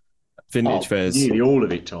or vintage fairs? Nearly all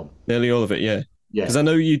of it, Tom. Nearly all of it, yeah. Yeah. Because I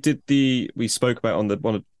know you did we spoke about on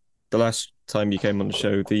one of the last time you came on the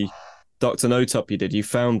show, the Dr. No Top you did. You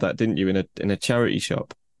found that, didn't you, in a charity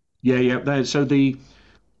shop? Yeah. So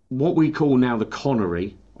what we call now the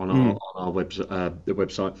Connery on our the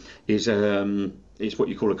website is what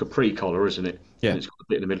you call a capri collar, isn't it? Yeah. And it's got a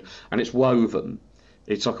bit in the middle, and it's woven.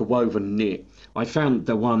 It's like a woven knit. I found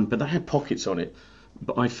the one, but they had pockets on it.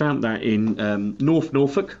 But I found that in North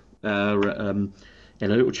Norfolk, in a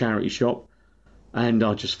little charity shop, and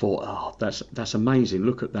I just thought, oh, that's amazing.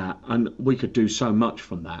 Look at that, and we could do so much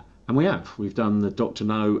from that, and we have. We've done the Dr.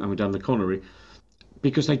 No, and we've done the Connery,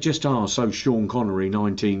 because they just are so Sean Connery,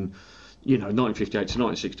 1958 to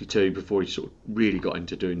 1962, before he sort of really got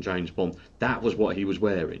into doing James Bond. That was what he was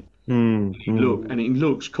wearing. Look, and he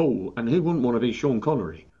looks cool, and who wouldn't want to be Sean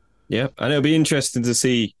Connery? Yeah, and it'll be interesting to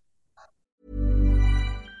see.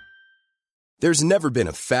 There's never been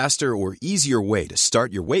a faster or easier way to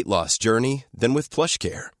start your weight loss journey than with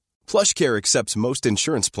PlushCare. PlushCare accepts most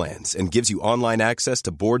insurance plans and gives you online access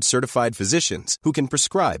to board-certified physicians who can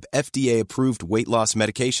prescribe FDA-approved weight loss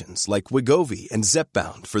medications like Wegovy and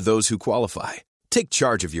Zepbound for those who qualify. Take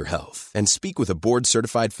charge of your health and speak with a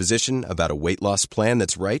board-certified physician about a weight loss plan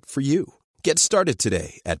that's right for you. Get started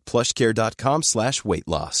today at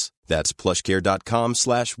plushcare.com/weight-loss. That's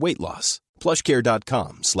plushcare.com/weight-loss.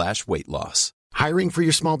 plushcare.com/weight-loss. Hiring for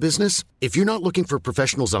your small business? If you're not looking for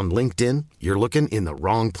professionals on LinkedIn, you're looking in the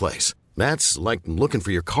wrong place. That's like looking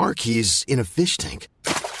for your car keys in a fish tank.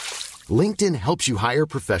 LinkedIn helps you hire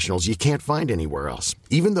professionals you can't find anywhere else,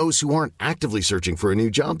 even those who aren't actively searching for a new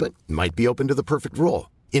job but might be open to the perfect role.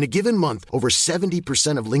 In a given month, over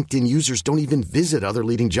 70% of LinkedIn users don't even visit other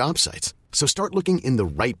leading job sites. So start looking in the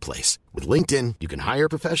right place. With LinkedIn, you can hire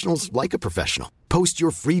professionals like a professional. Post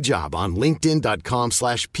your free job on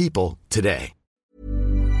linkedin.com/people today.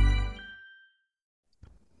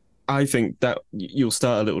 I think that you'll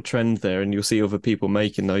start a little trend there, and you'll see other people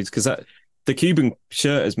making those, because the Cuban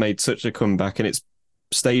shirt has made such a comeback, and it's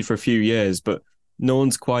stayed for a few years, but no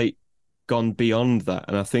one's quite gone beyond that.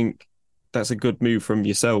 And I think that's a good move from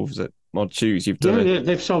yourselves at Mod Shoes. You've done it.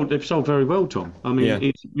 They've sold very well, Tom. I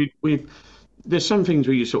mean, there's some things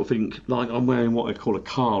where you sort of think, like I'm wearing what I call a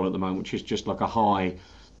Carl at the moment, which is just like a high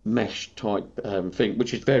mesh type thing,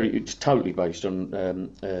 which is it's totally based on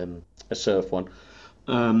a surf one.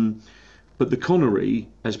 But the Connery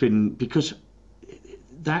has been, because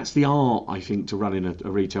that's the art, I think, to running a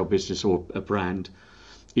retail business or a brand.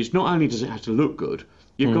 It's not only does it have to look good,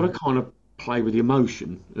 you've got to kind of play with the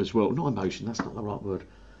emotion as well. Not emotion, that's not the right word.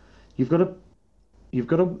 You've got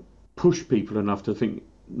to push people enough to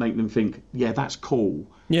make them think, yeah, that's cool.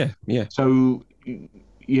 Yeah. So,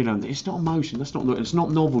 it's not emotion. It's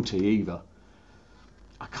not novelty either.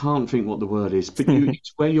 I can't think what the word is, but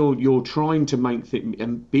it's where you're trying to make things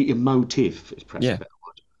and be emotive. Is perhaps a better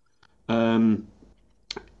word.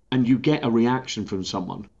 And you get a reaction from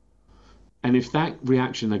someone, and if that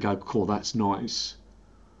reaction they go, "Cool, that's nice,"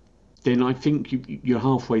 then I think you're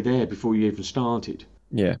halfway there before you even started.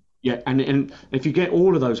 Yeah. Yeah, and if you get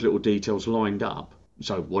all of those little details lined up,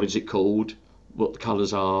 so what is it called? What the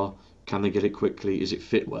colours are? Can they get it quickly? Is it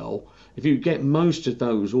fit well? If you get most of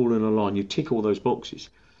those all in a line, you tick all those boxes,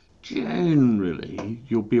 generally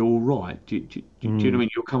you'll be all right. Do you know what I mean?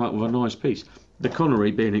 You'll come up with a nice piece. The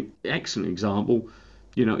Connery being an excellent example,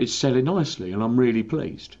 it's selling nicely, and I'm really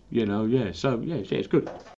pleased. So it's good.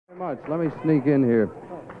 Very much. Let me sneak in here.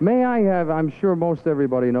 May I have, I'm sure most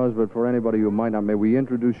everybody knows, but for anybody who might not, may we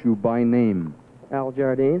introduce you by name? Al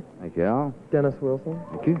Jardine. Thank you, Al. Dennis Wilson.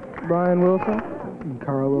 Thank you. Brian Wilson.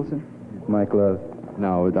 Carl Wilson. Mike Love.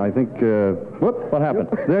 Now, I think, what happened?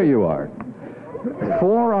 There you are.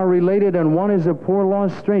 4 are related and 1 is a poor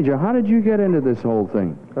lost stranger. How did you get into this whole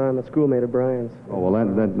thing? I'm a schoolmate of Brian's. Oh, well,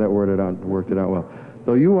 that worked it out well.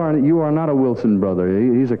 So you are not a Wilson brother.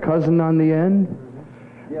 He's a cousin on the end?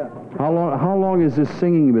 Yeah. How long has this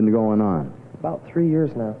singing been going on? About 3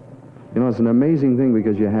 years now. It's an amazing thing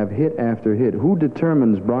because you have hit after hit. Who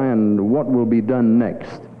determines, Brian, what will be done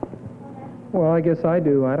next? Well, I guess I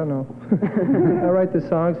do. I don't know. I write the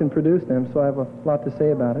songs and produce them, so I have a lot to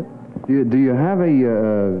say about it. Do you have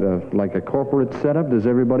a corporate setup? Does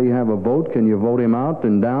everybody have a vote? Can you vote him out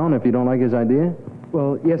and down if you don't like his idea?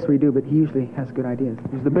 Well, yes, we do, but he usually has good ideas.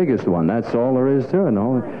 He's the biggest one. That's all there is to it.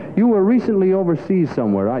 You were recently overseas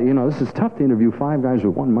somewhere. This is tough to interview 5 guys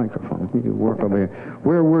with 1 microphone. You work over here.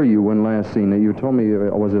 Where were you when last seen? You told me,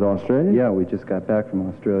 was it Australia? Yeah, we just got back from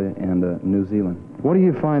Australia and New Zealand. What do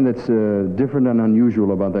you find that's different and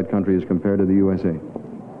unusual about that country as compared to the USA?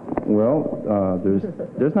 Well,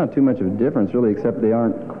 there's not too much of a difference really, except they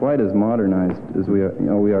aren't quite as modernized as we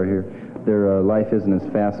are here. Their life isn't as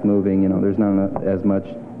fast moving. There's not as much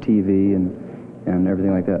TV and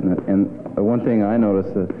everything like that. And one thing I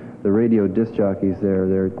noticed, the radio disc jockeys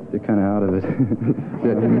they're kind of out of it.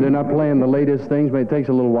 They're not playing the latest things, but it takes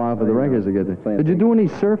a little while for the records to get there. Did you do any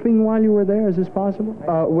surfing while you were there? Is this possible?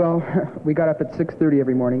 Well, we got up at 6:30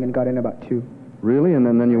 every morning and got in about 2. Really? And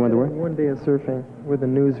then you went to work? One day of surfing with a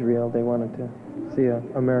newsreel. They wanted to see an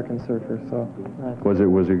American surfer, so... Was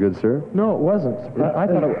it good surf? No, it wasn't. I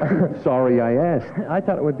thought it... Sorry I asked. I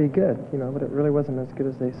thought it would be good, but it really wasn't as good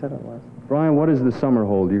as they said it was. Brian, what does the summer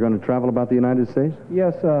hold? You're going to travel about the United States?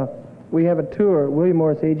 Yes, we have a tour. William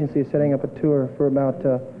Morris Agency is setting up a tour for about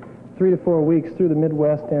 3 to 4 weeks through the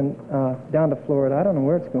Midwest and down to Florida. I don't know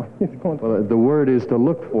where it's going. Well, the word is to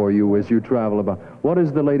look for you as you travel about. What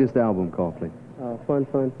is the latest album called, please? Fun.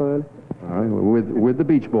 All right, with the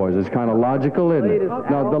Beach Boys. It's kind of logical, isn't it?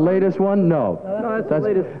 No, the latest one? No. No, that's the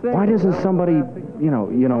latest thing. Why doesn't somebody,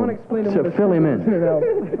 fill him in?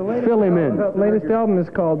 Fill him in. The latest album is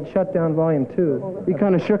called Shutdown Volume 2. You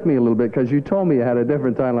kind of shook me a little bit because you told me you had a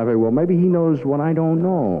different title. I thought, well, maybe he knows what I don't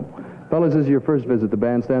know. Fellas, this is your first visit to the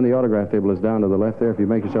bandstand. The autograph table is down to the left there. If you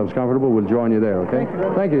make yourselves comfortable, we'll join you there, okay?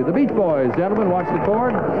 Thank you. The Beach Boys, gentlemen, watch the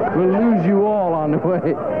cord. We'll lose you all on the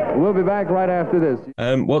way. We'll be back right after this.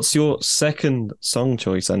 What's your second song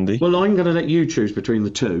choice, Andy? Well, I'm going to let you choose between the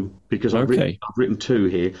two, because I've written 2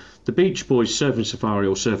 here. The Beach Boys, Surfing Safari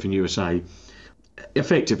or Surfing USA,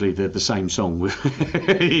 effectively they're the same song.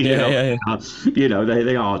 Yeah.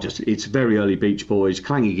 They are just, it's very early Beach Boys,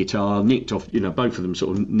 clangy guitar, nicked off, both of them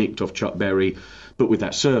sort of nicked off Chuck Berry, but with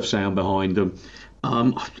that surf sound behind them.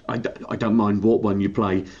 I don't mind what one you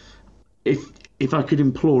play. If I could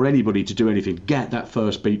implore anybody to do anything, get that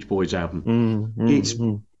first Beach Boys album. It's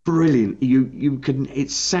brilliant. You can.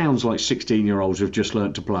 It sounds like 16-year-olds have just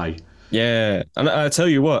learnt to play. Yeah, and I tell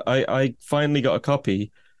you what, I finally got a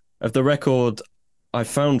copy of the record I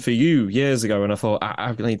found for you years ago, and I thought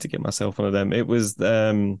I need to get myself one of them. It was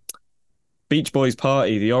Beach Boys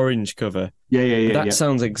Party, the orange cover. Yeah. That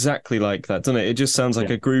sounds exactly like that, doesn't it? It just sounds like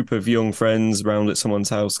a group of young friends round at someone's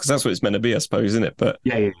house, because that's what it's meant to be, I suppose, isn't it? But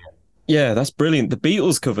yeah, that's brilliant. The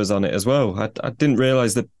Beatles covers on it as well. I didn't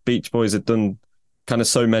realise that Beach Boys had done kind of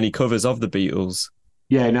so many covers of the Beatles.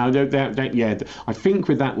 Yeah, no, I think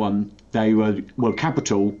with that one, they were,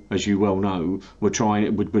 Capitol, as you well know, were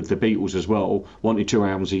trying, with the Beatles as well, wanted 2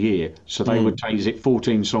 albums a year. So they would take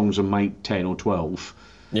 14 songs and make 10 or 12.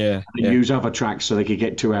 Yeah. And use other tracks so they could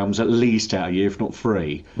get 2 albums at least out a year, if not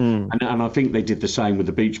 3. And I think they did the same with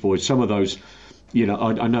the Beach Boys. Some of those,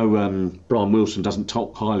 I know Brian Wilson doesn't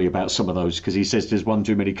talk highly about some of those because he says there's one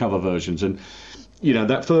too many cover versions. And,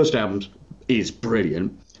 that first album is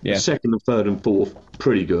brilliant. Yeah. The second and third and fourth,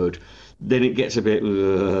 pretty good. Then it gets a bit,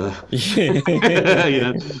 and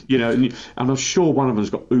I'm sure one of them's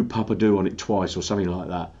got Ooh Papa Do on it twice or something like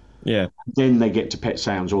that. Yeah. Then they get to Pet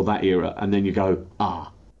Sounds or that era, and then you go,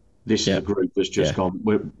 this is a group that's just gone.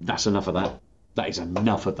 That's enough of that. That is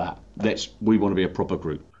enough of that. We want to be a proper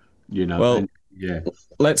group, Well,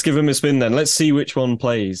 let's give them a spin then. Let's see which one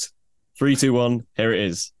plays. 3, 2, 1. Here it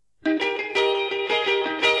is.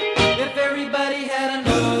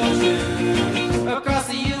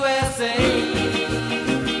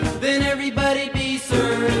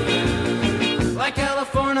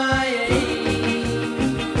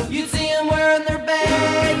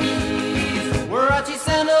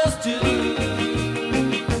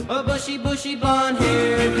 Bushy blonde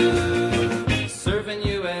hairdo, surfing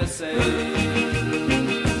USA.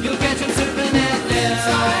 You'll catch him surfing at Del,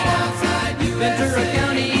 Ventura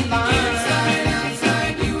County line,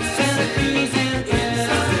 Santa Cruz and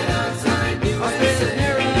Australia,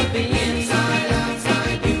 Caribbean,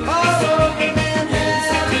 all over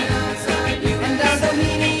Manhattan, and down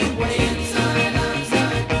Doheny Way.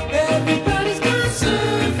 Everybody's gone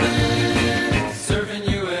surfing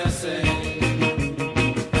USA.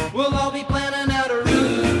 We'll all be planning out a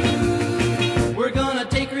route we're gonna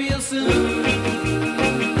take real soon.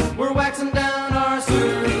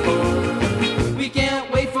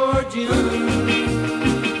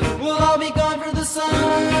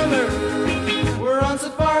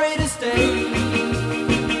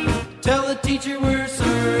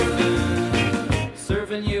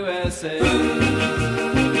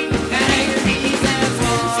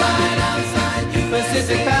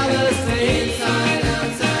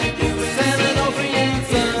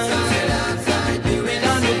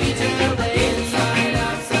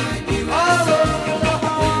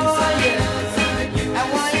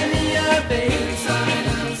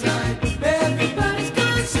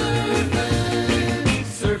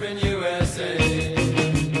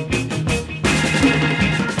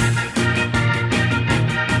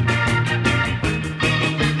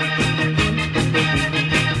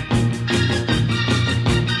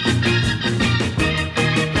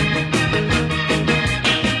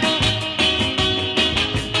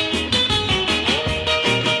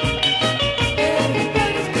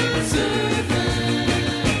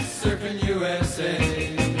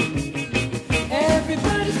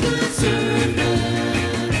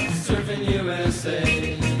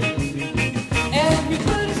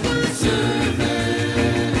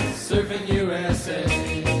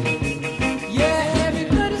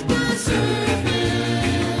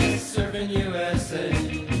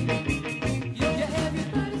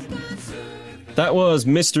 That was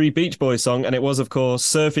Mystery Beach Boys song, and it was, of course,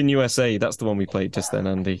 Surfing USA. That's the one we played just then,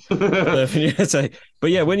 Andy. Surfing USA.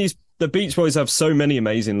 But yeah, the Beach Boys have so many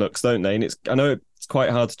amazing looks, don't they? And I know it's quite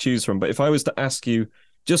hard to choose from, but if I was to ask you,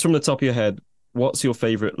 just from the top of your head, what's your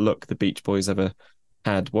favourite look the Beach Boys ever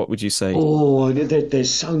had? What would you say? Oh,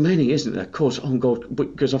 there's so many, isn't there? Of course, oh God,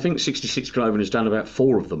 because I think 66 Clothing has done about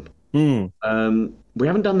 4 of them. We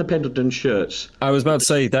haven't done the Pendleton shirts. I was about to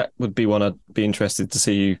say that would be one I'd be interested to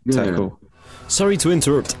see you tackle. Sorry to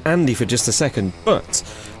interrupt Andy for just a second, but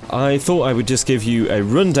I thought I would just give you a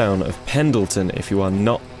rundown of Pendleton if you are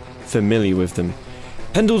not familiar with them.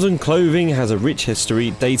 Pendleton Clothing has a rich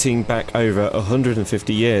history dating back over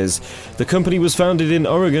 150 years. The company was founded in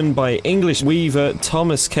Oregon by English weaver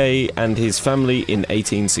Thomas Kay and his family in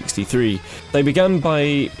 1863. They began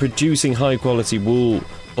by producing high-quality wool,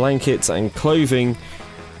 blankets and clothing,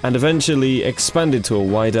 and eventually expanded to a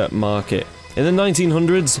wider market. In the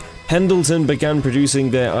 1900s, Pendleton began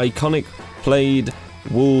producing their iconic plaid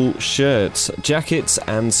wool shirts, jackets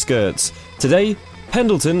and skirts. Today,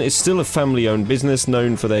 Pendleton is still a family-owned business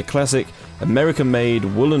known for their classic American-made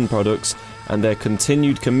woolen products and their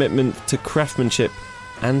continued commitment to craftsmanship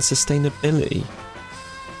and sustainability.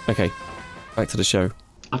 Okay, back to the show.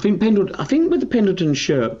 I think with the Pendleton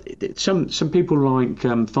shirt, some people like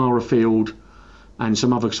Far Afield and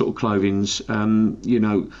some other sort of clothings,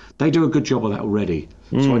 they do a good job of that already.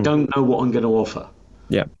 So I don't know what I'm going to offer.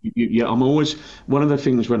 Yeah. I'm always, one of the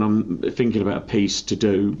things when I'm thinking about a piece to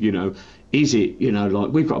do, is it,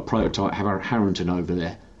 like we've got a prototype Harrington over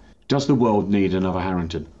there. Does the world need another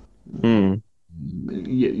Harrington?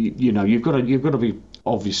 You've got to be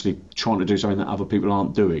obviously trying to do something that other people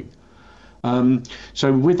aren't doing.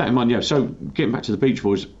 So with that in mind, so getting back to the Beach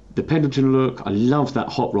Boys, the Pendleton look, I love that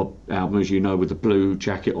Hot Rod album, as you know, with the blue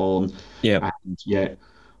jacket on. Yeah. And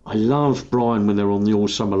I love Brian when they're on the All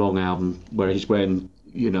Summer Long album, where he's wearing,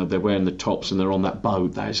 they're wearing the tops and they're on that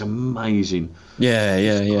boat. That is amazing. Yeah.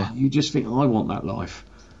 You just think, I want that life.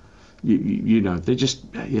 They're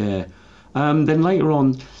just, then later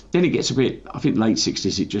on, then it gets a bit, I think late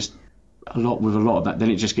 60s, it just, a lot of that, then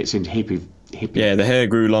it just gets into hippie. Yeah, the hair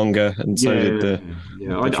grew longer and so did the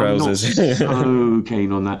trousers. I'm not so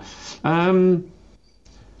keen on that.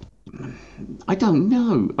 I don't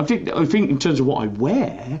know. I think in terms of what I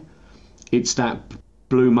wear, it's that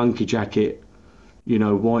blue monkey jacket,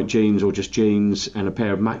 white jeans or just jeans and a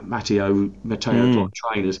pair of Matteo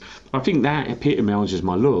trainers. I think that epitomises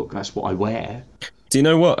my look. That's what I wear. Do you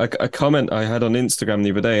know what? A comment I had on Instagram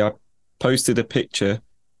the other day, I posted a picture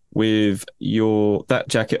with that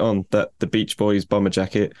jacket on, the Beach Boys bomber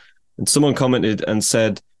jacket, and someone commented and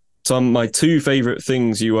said, Tom, my 2 favourite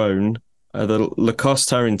things you own are the Lacoste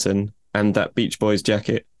Harrington and that Beach Boys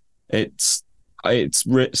jacket. It's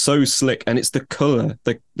so slick, and it's the colour.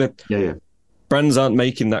 The brands aren't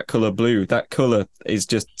making that colour blue. That colour is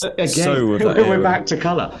just again, so of that we're era. back to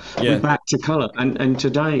colour. Yeah. We're back to colour. And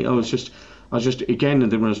today I was just again,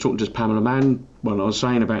 and then when I was talking to Pamela Mann, I was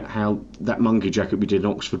saying about how that monkey jacket we did in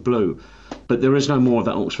Oxford Blue, but there is no more of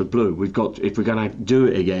that Oxford Blue. We've got, if we're going to do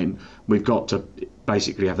it again, we've got to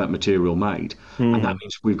basically have that material made, and that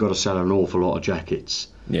means we've got to sell an awful lot of jackets.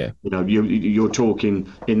 Yeah. You're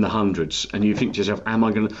talking in the hundreds, and you think to yourself,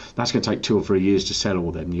 that's going to take 2 or 3 years to sell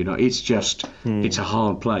all them. It's just, it's a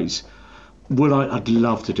hard place. I'd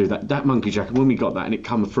love to do that. That monkey jacket, when we got that and it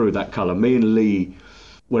come through that colour, me and Lee,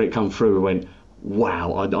 when it come through, we went,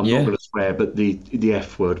 wow, I'm not going to swear, but the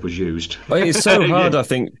F word was used. It's so hard, I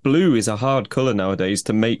think. Blue is a hard colour nowadays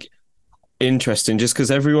to make interesting, just because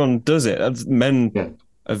everyone does it. Men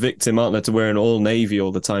are victim, aren't they, to wearing all navy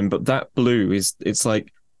all the time, but that blue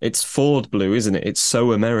it's Ford blue, isn't it? It's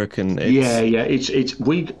so American. I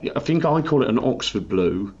think I call it an Oxford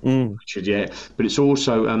blue, Richard, but it's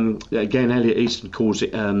also, again, Elliot Easton calls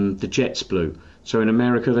it the Jets blue. So in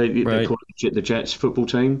America, they call it the Jets football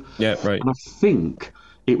team. Yeah, right. And I think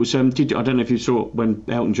it was, I don't know if you saw when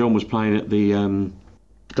Elton John was playing at the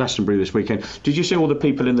Glastonbury this weekend. Did you see all the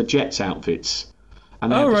people in the Jets outfits?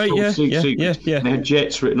 And they They had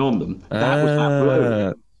Jets written on them. That was that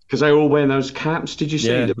blue. Because they were all wearing those caps. Did you see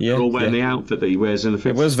them? They were all wearing the outfit that he wears in the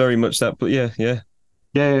film. It was very much that, but yeah. Yeah,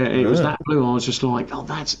 it was that blue. I was just like, oh,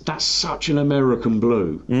 that's such an American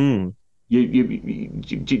blue. Do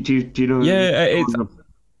you know? Yeah,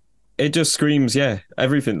 it just screams,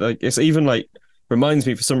 everything. Like, it's even like reminds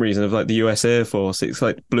me for some reason of like the US Air Force. It's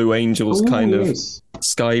like Blue Angels of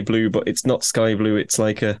sky blue, but it's not sky blue. It's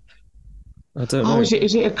like I don't know. Is it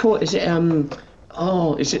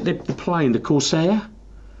the plane, the Corsair?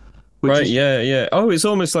 Yeah. Oh, it's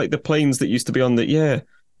almost like the planes that used to be on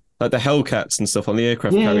like the Hellcats and stuff on the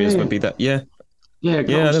aircraft carriers would be that. Yeah. Yeah,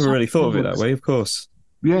 I never really thought of it that way. Of course.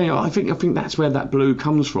 Yeah, I think that's where that blue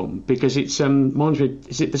comes from, because it's reminds me.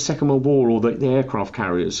 Is it the Second World War or the aircraft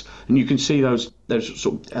carriers? And you can see those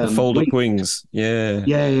sort of the fold-up wings. Yeah.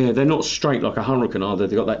 Yeah. They're not straight like a Hurricane, are they?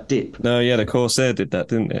 They got that dip. No, yeah, the Corsair did that,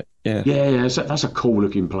 didn't it? Yeah. Yeah. That's a cool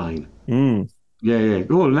looking plane. Mm. Yeah.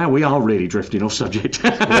 Well, now we are really drifting off subject.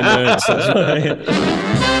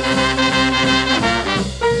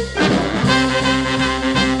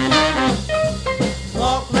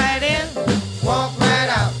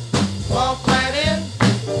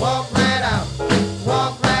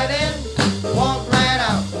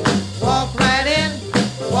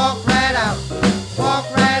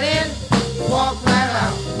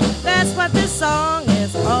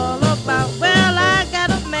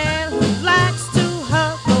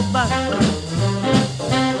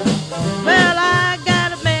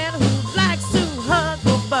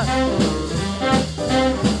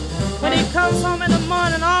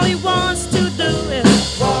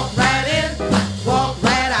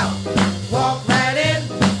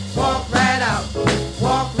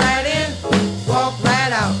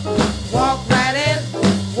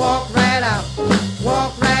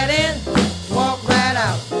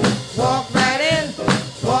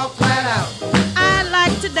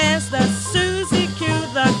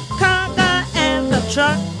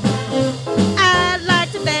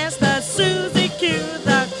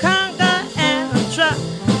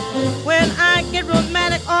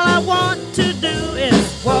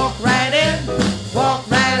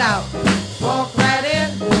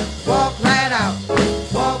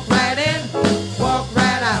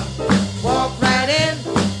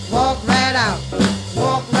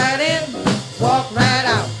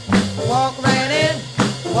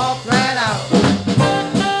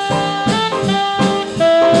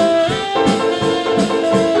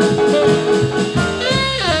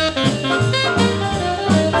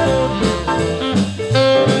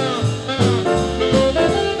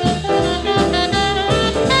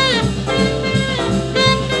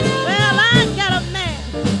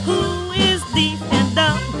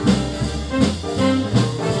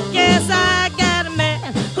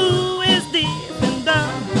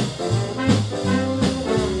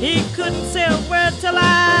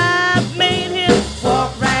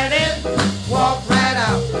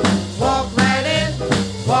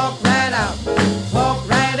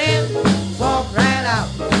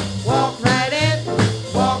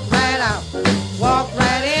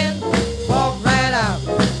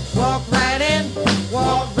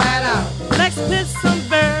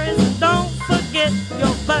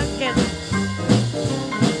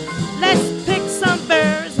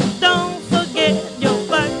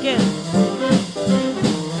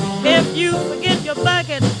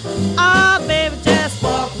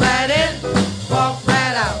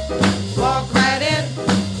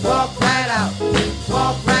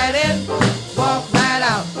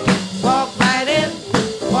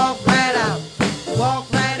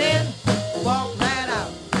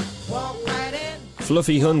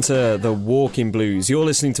 Fluffy Hunter, the Walking Blues. You're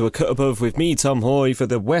listening to A Cut Above with me, Tom Hoy, for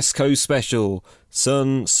the West Coast special,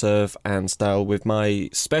 Sun, Surf and Style, with my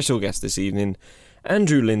special guest this evening,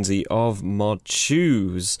 Andrew Lindsay of Mod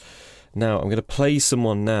Shoes. Now, I'm going to play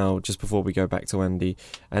someone now, just before we go back to Andy,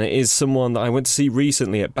 and it is someone that I went to see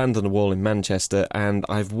recently at Band on the Wall in Manchester, and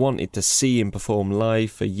I've wanted to see him perform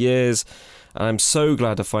live for years. I'm so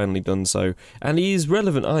glad I've finally done so, and he is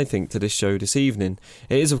relevant, I think, to this show this evening.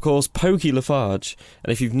 It is, of course, Pokey LaFarge,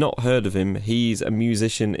 and if you've not heard of him, he's a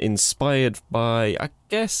musician inspired by, I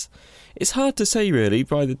guess, it's hard to say really,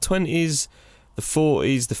 by the 20s, the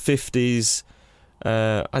 40s, the 50s,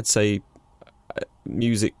 I'd say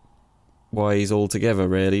music-wise altogether,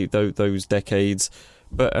 really, those decades.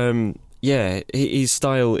 But, yeah, his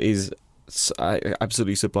style is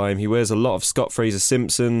absolutely sublime. He wears a lot of Scott Fraser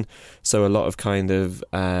Simpson, so a lot of kind of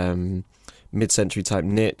mid-century type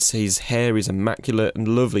knits. His hair is immaculate and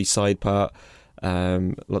lovely side part,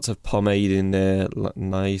 lots of pomade in there,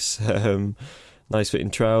 nice nice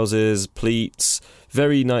fitting trousers, pleats,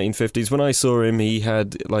 very 1950s. When I saw him, he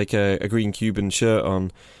had like a green Cuban shirt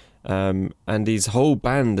on, and his whole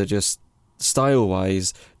band are just,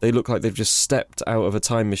 style-wise, they look like they've just stepped out of a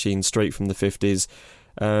time machine straight from the 50s.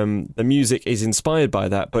 The music is inspired by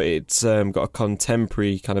that, but it's got a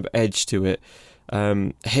contemporary kind of edge to it.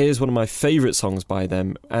 Here's one of my favourite songs by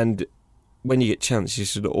them, and when you get a chance, you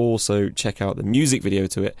should also check out the music video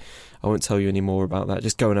to it. I won't tell you any more about that.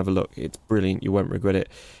 Just go and have a look. It's brilliant. You won't regret it.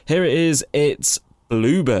 Here it is. It's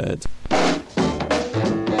Bluebird. I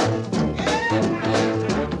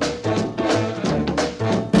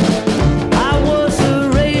was a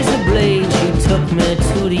razor blade. She took me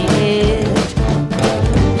to the edge.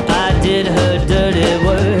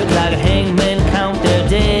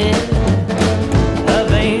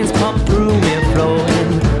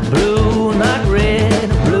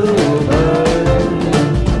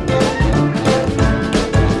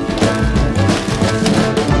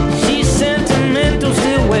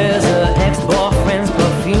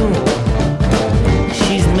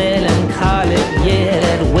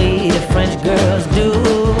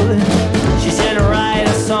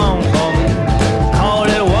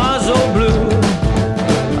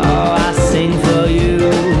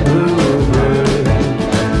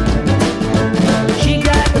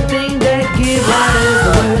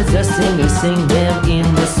 sing them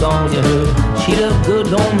in the songs you heard. She look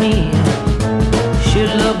good on me, she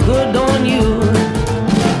look good on you.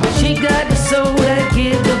 She got the soul that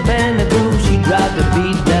gives the band the groove. She drives the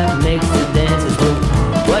beat that makes the dancers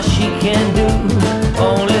move. What she can do,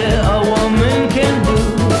 only a woman can do.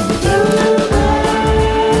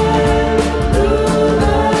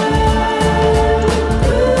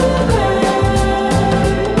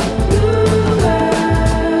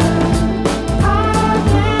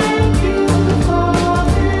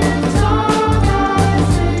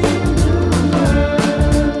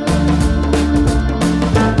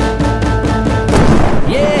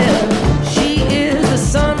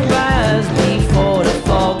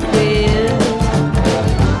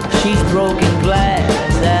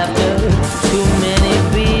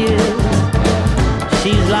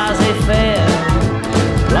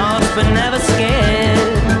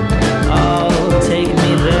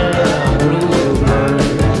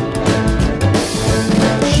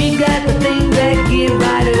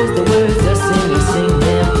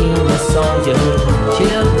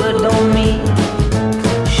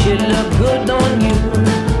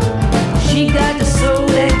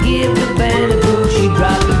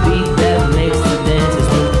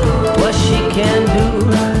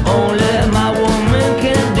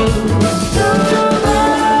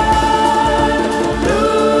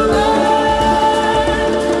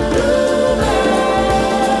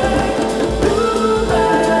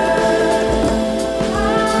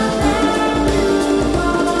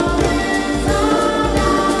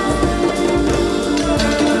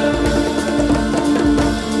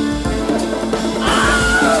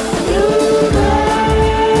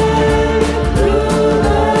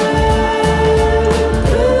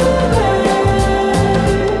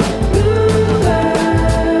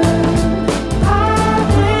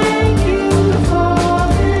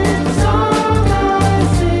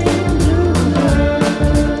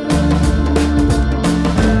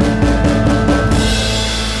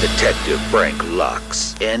 Frank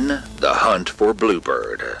Lux in The Hunt for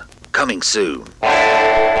Bluebird. Coming soon.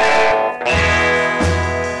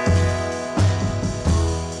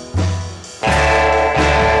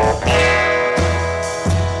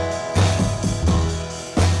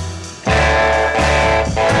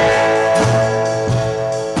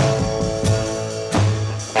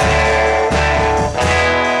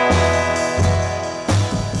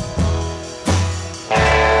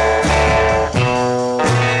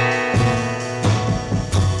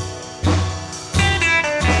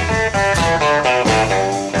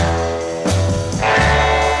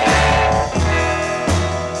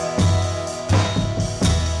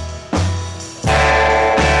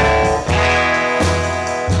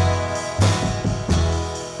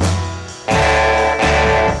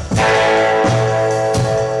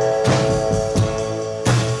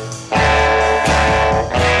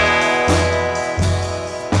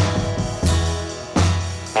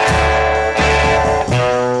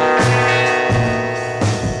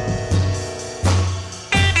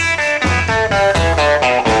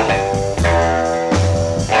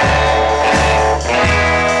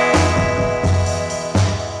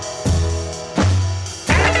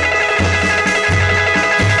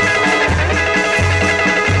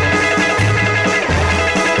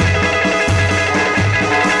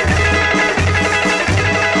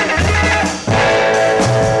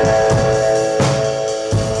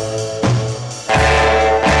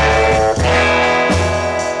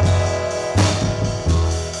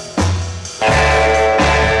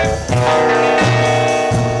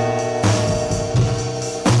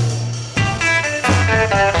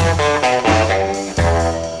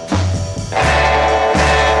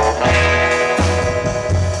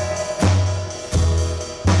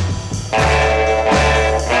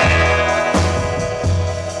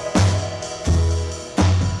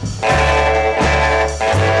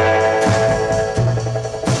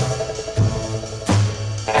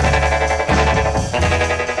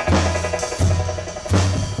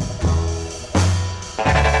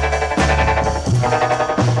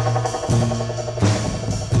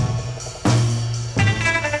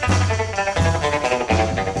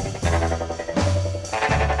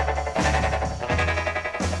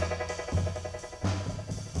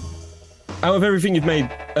 Out of everything you've made,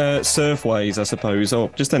 Surfways, I suppose, or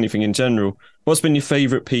just anything in general, what's been your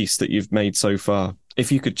favourite piece that you've made so far?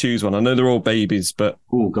 If you could choose one. I know they're all babies, but...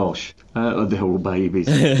 Oh, gosh. They're all babies.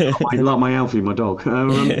 I like my Alfie, my dog.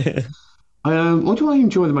 What do I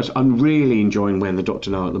enjoy the most? I'm really enjoying wearing the Dr.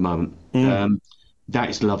 No at the moment. That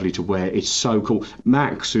is lovely to wear. It's so cool.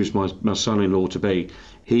 Max, who's my son-in-law to be,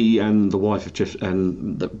 he and the wife have just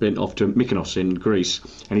been off to Mykonos in Greece,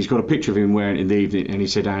 and he's got a picture of him wearing it in the evening, and he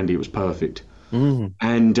said, Andy, it was perfect. And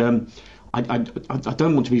I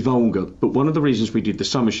don't want to be vulgar, but one of the reasons we did the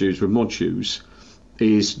summer shoes with mod shoes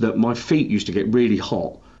is that my feet used to get really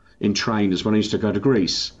hot in trainers when I used to go to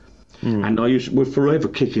Greece. And I were forever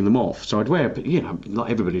kicking them off. So I'd wear, but not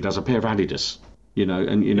everybody does, a pair of Adidas,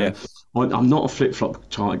 I'm not a flip-flop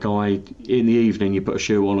type guy. In the evening, you put a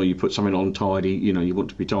shoe on or you put something on tidy, you want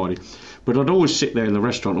to be tidy. But I'd always sit there in the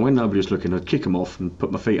restaurant, and when nobody was looking, I'd kick them off and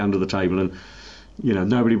put my feet under the table, and,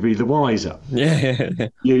 nobody would be the wiser.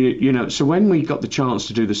 So when we got the chance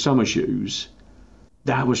to do the summer shoes,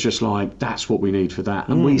 that was just like, that's what we need for that.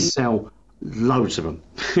 And we sell loads of them.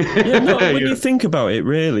 When you think about it,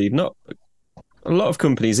 really, not a lot of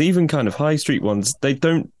companies, even kind of high street ones, they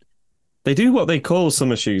do what they call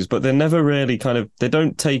summer shoes, but they're never really they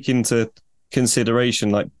don't take into consideration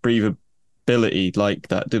like breathability like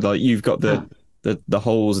that. Like you've got the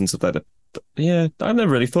holes and stuff like that. But, I've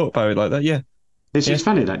never really thought about it like that. Yeah. It's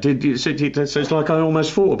funny that. So it's like I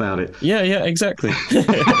almost thought about it. Yeah, exactly.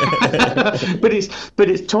 But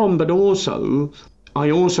it's Tom, but also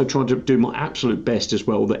I also try to do my absolute best as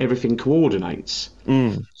well that everything coordinates.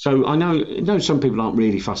 So I know some people aren't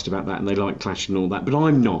really fussed about that and they like clash and all that, but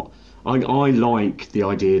I'm not. I like the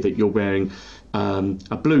idea that you're wearing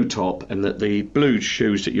a blue top and that the blue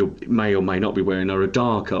shoes that you may or may not be wearing are a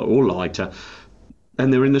darker or lighter,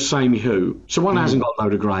 and they're in the same hue. So one hasn't got a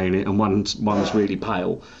load of grey in it and one's really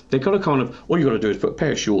pale. They've got to all you've got to do is put a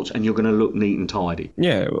pair of shorts and you're going to look neat and tidy.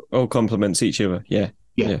 Yeah, all complements each other. Yeah.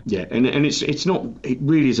 And it's not, it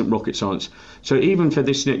really isn't rocket science. So even for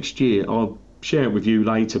this next year, I'll share it with you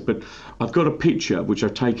later, but I've got a picture which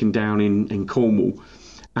I've taken down in Cornwall,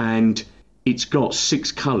 and it's got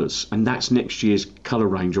 6 colours, and that's next year's colour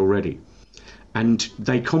range already. And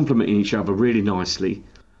they complement each other really nicely.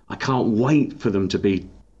 I can't wait for them to be,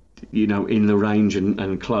 in the range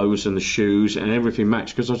and clothes and the shoes and everything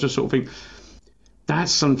match, because I just sort of think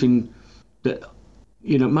that's something that,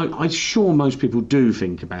 I'm sure most people do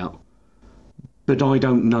think about, but I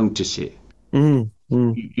don't notice it. I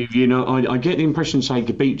get the impression, say,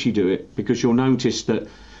 Gabici do it, because you'll notice that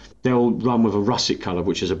they'll run with a russet colour,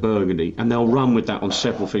 which is a burgundy, and they'll run with that on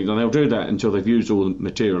several things, and they'll do that until they've used all the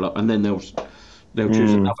material up, and then they'll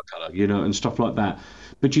choose another colour, and stuff like that.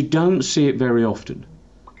 But you don't see it very often.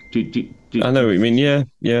 I know what you mean. Yeah.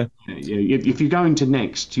 If you go into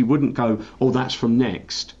Next, you wouldn't go, oh, that's from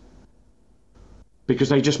Next, because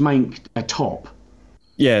they just make a top.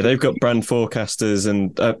 Yeah, they've got brand forecasters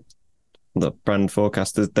and not brand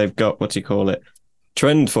forecasters. They've got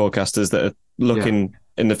trend forecasters that are looking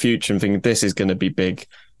in the future and thinking this is going to be big.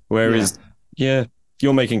 Whereas, you're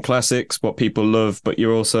making classics, what people love, but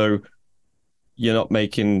you're not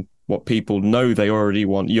making what people know they already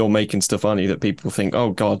want. You're making stuff, aren't you, that people think,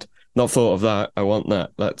 oh God, not thought of that. I want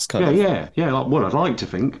that. That's kind of like what I'd like to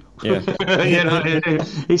think. Yeah,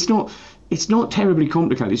 it's not terribly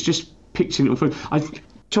complicated. It's just picturing it.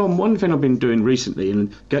 Tom, one thing I've been doing recently,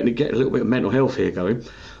 and getting to get a little bit of mental health here going,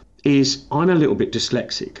 is I'm a little bit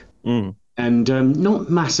dyslexic, and not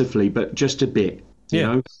massively, but just a bit. You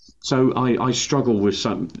know. So I struggle with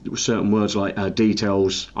certain words like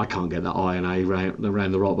details. I can't get that I and A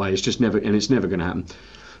around the right way. It's just never, and it's never going to happen.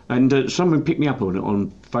 And someone picked me up on it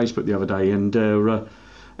on Facebook the other day, and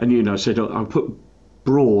said I put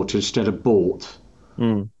brought instead of bought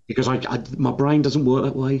because my brain doesn't work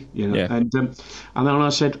that way, And then I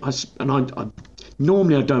said,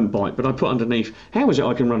 normally I don't bite, but I put underneath, how is it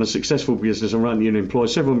I can run a successful business and employ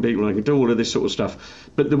several people and I can do all of this sort of stuff?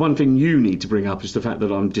 But the one thing you need to bring up is the fact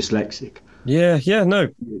that I'm dyslexic. No.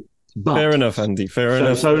 But, fair enough, Andy, fair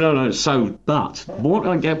enough. But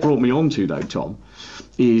what brought me onto, though, Tom,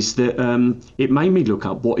 is that it made me look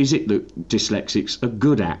up what is it that dyslexics are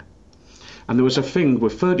good at. And there was a thing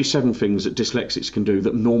with 37 things that dyslexics can do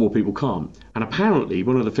that normal people can't. And apparently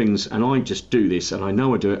one of the things, and I just do this, and I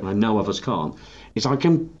know I do it, and I know others can't, is I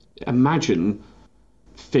can imagine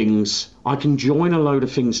things, I can join a load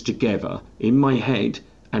of things together in my head,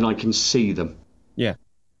 and I can see them. Yeah.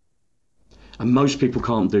 And most people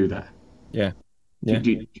can't do that. Yeah. Do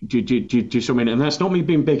you see what I mean? And that's not me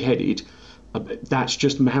being big-headed. That's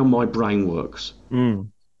just how my brain works.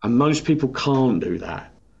 And most people can't do that.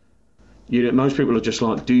 Most people are just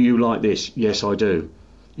like, do you like this? Yes, I do.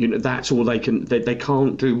 That's all they can. They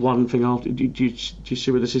can't do one thing after. Do you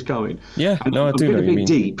see where this is going? Yeah, and I do know what you mean. A bit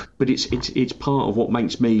deep, but it's part of what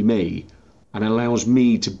makes me me, and allows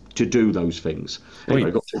me to do those things. Anyway,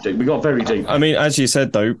 we got too deep. We got very deep. I mean, as you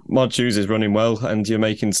said though, Mod Shoes is running well, and you're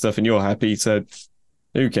making stuff, and you're happy. So,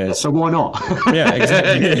 who cares? So why not? Yeah,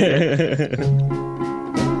 exactly.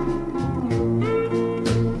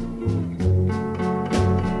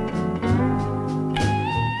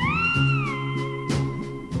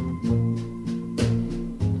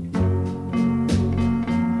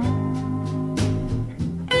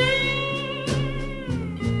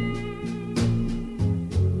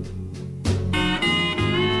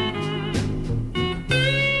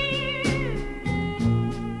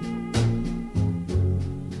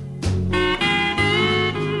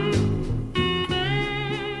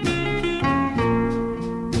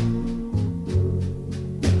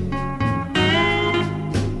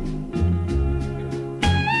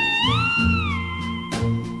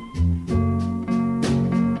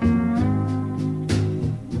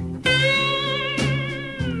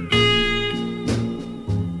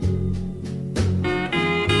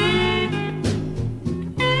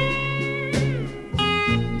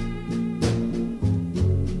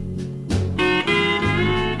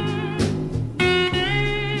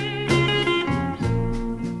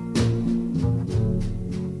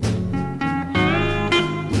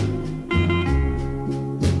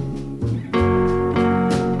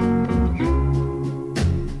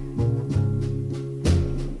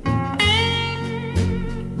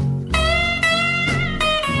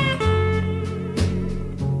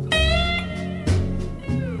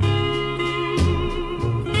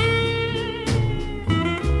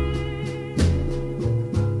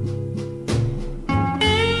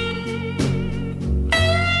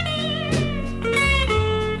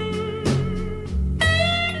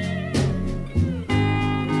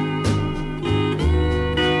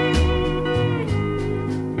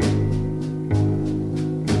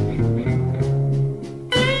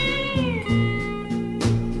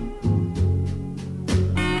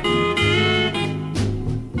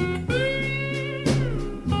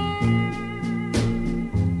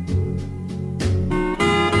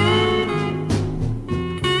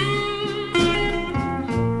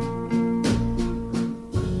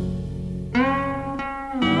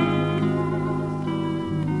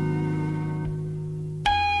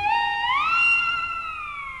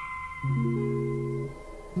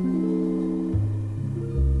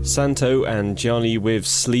 Santo and Johnny with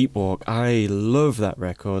Sleepwalk. I love that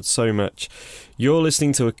record so much. You're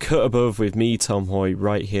listening to A Cut Above with me, Tom Hoy,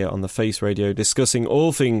 right here on the Face Radio, discussing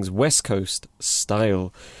all things West Coast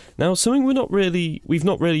style. Now, something we've not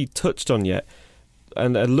really touched on yet,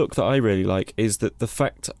 and a look that I really like, is that the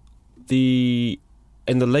fact in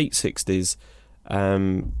the late 60s,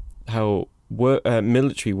 how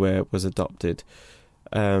military wear was adopted.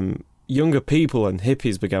 Younger people and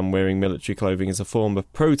hippies began wearing military clothing as a form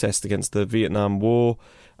of protest against the Vietnam War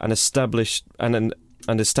and establishment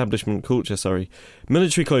culture.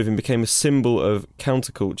 Military clothing became a symbol of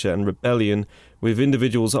counterculture and rebellion, with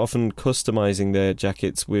individuals often customizing their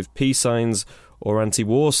jackets with peace signs or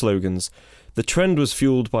anti-war slogans. The trend was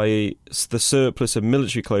fueled by the surplus of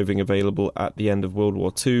military clothing available at the end of World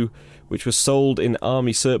War II, which was sold in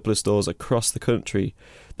army surplus stores across the country.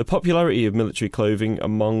 The popularity of military clothing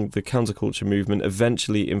among the counterculture movement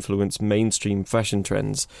eventually influenced mainstream fashion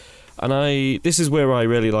trends. And this is where I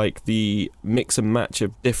really like the mix and match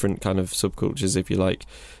of different kind of subcultures, if you like.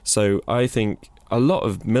 So I think a lot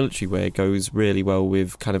of military wear goes really well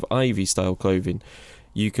with kind of Ivy style clothing.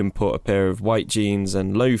 You can put a pair of white jeans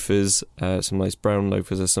and loafers, some nice brown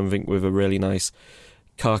loafers or something, with a really nice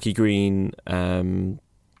khaki green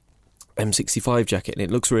M65 jacket, and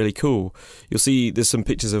it looks really cool. You'll see there's some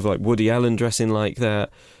pictures of like Woody Allen dressing like that,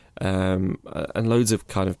 and loads of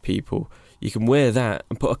kind of people. You can wear that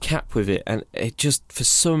and put a cap with it, and it just, for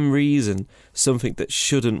some reason, something that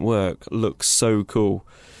shouldn't work looks so cool.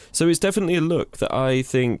 So it's definitely a look that I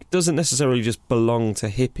think doesn't necessarily just belong to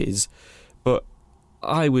hippies, but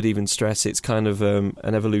I would even stress it's kind of an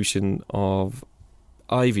evolution of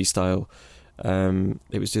Ivy style.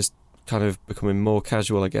 It was just kind of becoming more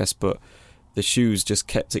casual, I guess, but the shoes just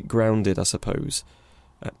kept it grounded, I suppose.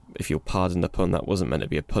 If you'll pardon the pun, that wasn't meant to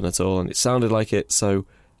be a pun at all, and it sounded like it, so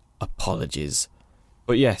apologies.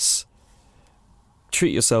 But yes,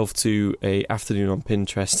 treat yourself to a afternoon on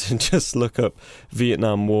Pinterest and just look up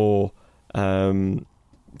Vietnam War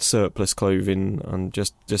surplus clothing and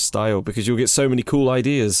just style, because you'll get so many cool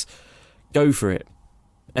ideas. Go for it.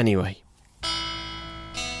 Anyway.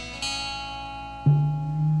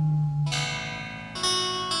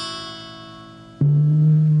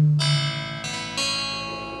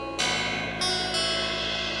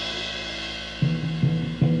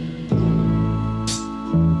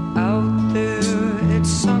 Out there, it's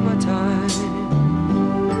summertime.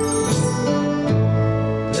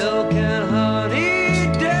 Milk and honey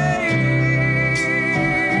days.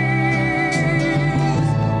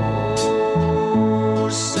 No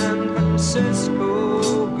San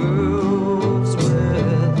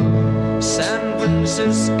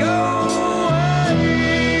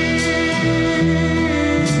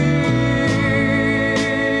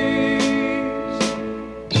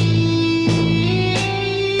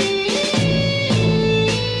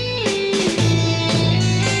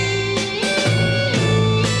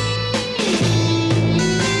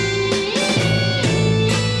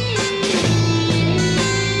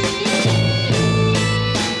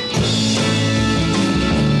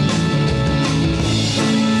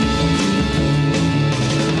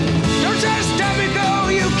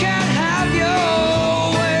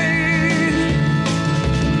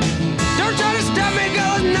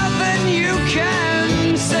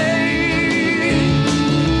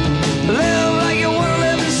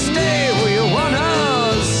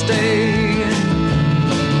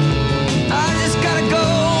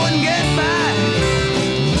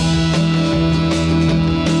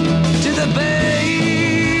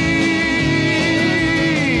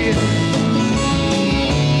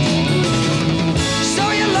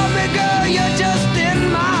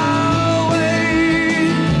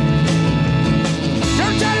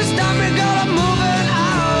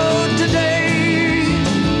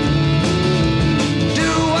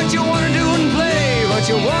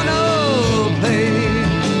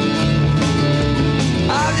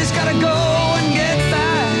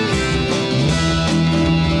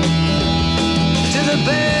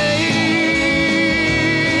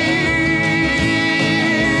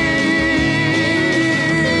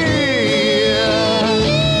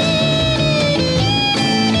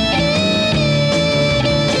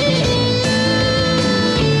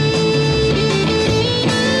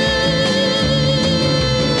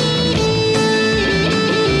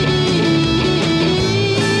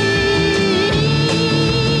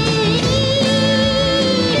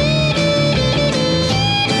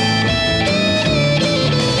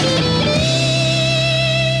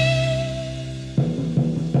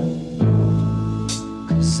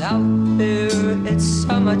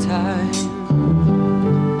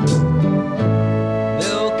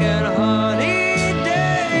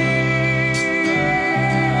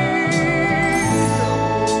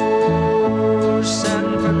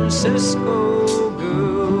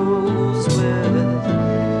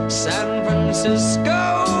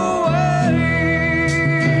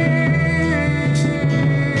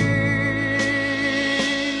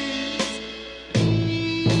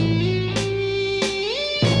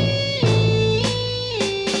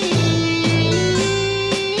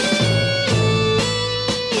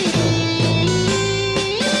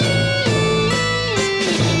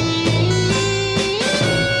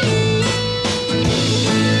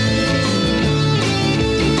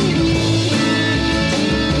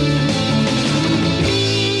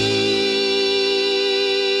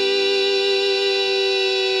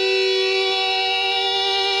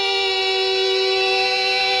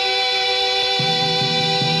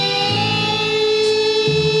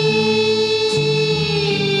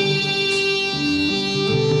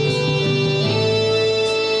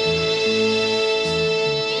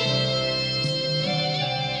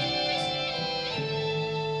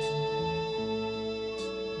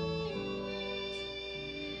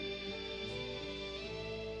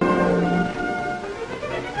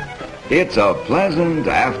It's a pleasant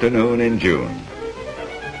afternoon in June.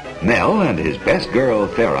 Mel and his best girl,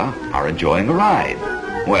 Thera, are enjoying a ride.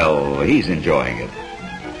 Well, he's enjoying it.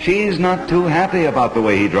 She's not too happy about the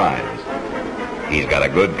way he drives. He's got a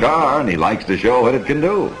good car and he likes to show what it can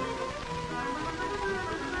do.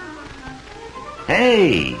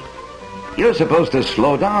 Hey, you're supposed to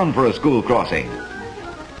slow down for a school crossing.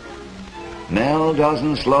 Mel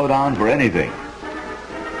doesn't slow down for anything.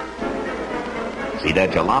 See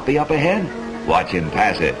that jalopy up ahead? Watch him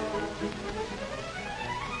pass it.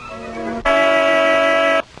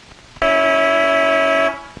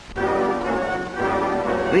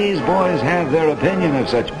 These boys have their opinion of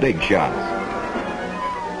such big shots.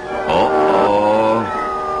 Uh-oh.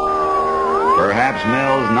 Perhaps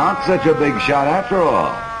Mel's not such a big shot after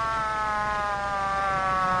all.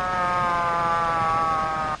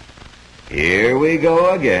 Here we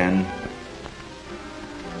go again.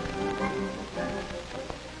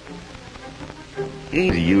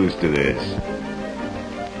 He's used to this.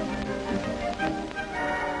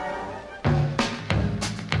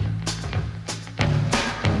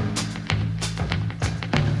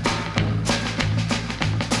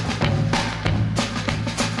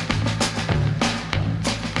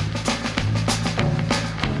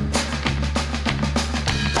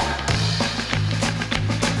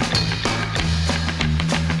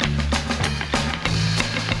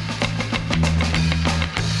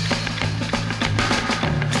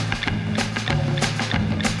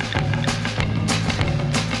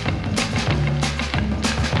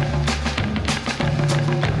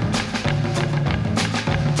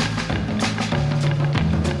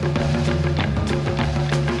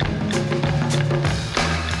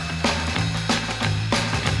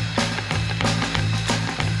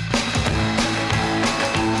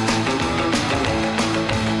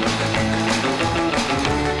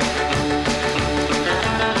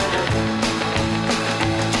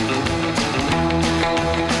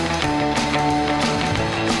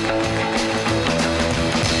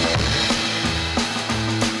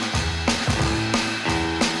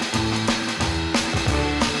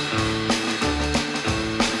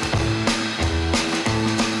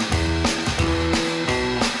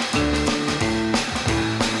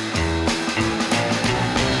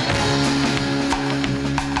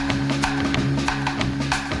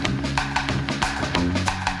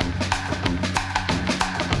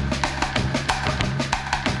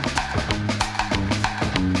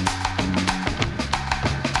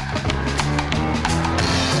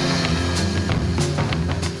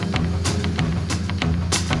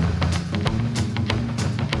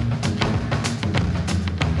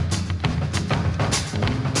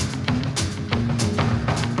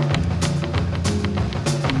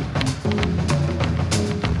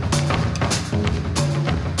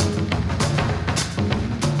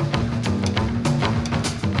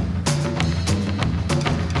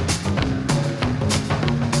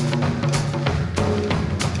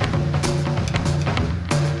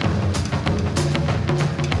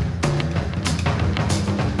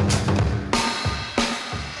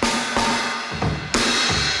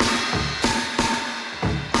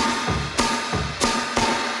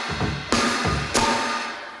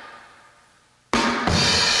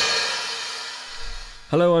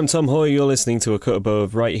 Hello, I'm Tom Hoy. You're listening to A Cut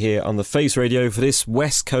Above right here on the Face Radio for this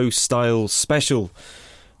West Coast style special.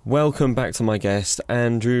 Welcome back to my guest,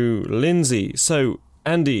 Andrew Lindsay. So,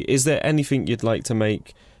 Andy, is there anything you'd like to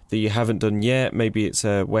make that you haven't done yet? Maybe it's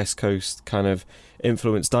a West Coast kind of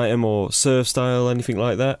influenced item or surf style, anything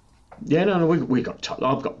like that? Yeah, no, we got.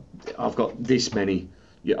 I've got this many.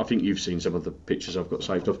 Yeah, I think you've seen some of the pictures I've got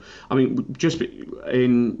saved of. I mean, just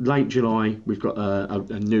in late July, we've got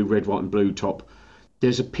a new red, white, and blue top.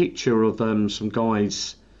 There's a picture of some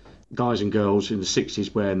guys and girls in the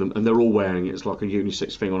 60s wearing them, and they're all wearing it. It's like a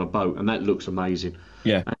unisex thing on a boat, and that looks amazing.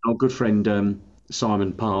 Yeah. And our good friend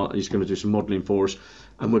Simon Part is going to do some modelling for us,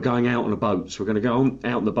 and we're going out on a boat. So we're going to go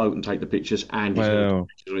out on the boat and take the pictures, and he's going to take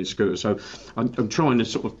pictures on his scooter. So I'm trying to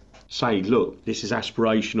sort of say, look, this is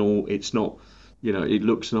aspirational. It's not, it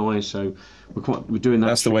looks nice. So we're doing that.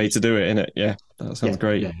 That's the way to do it, isn't it? Yeah, that sounds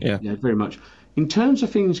great. Yeah, very much. In terms of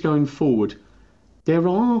things going forward, there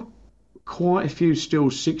are quite a few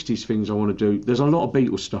still 60s things I want to do. There's a lot of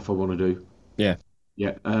Beatles stuff I want to do. Yeah.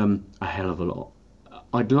 Yeah, a hell of a lot.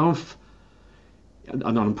 I'd love,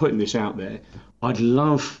 and I'm putting this out there, I'd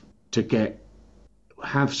love to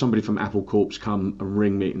have somebody from Apple Corps come and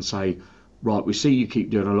ring me and say, right, we see you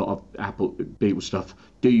keep doing a lot of Apple Beatles stuff.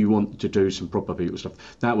 Do you want to do some proper Beatles stuff?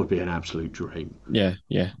 That would be an absolute dream. Yeah.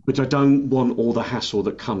 But I don't want all the hassle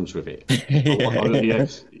that comes with it.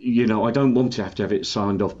 you know, I don't want to have it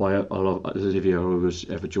signed off by Olivia, who was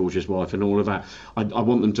Ever George's wife, and all of that. I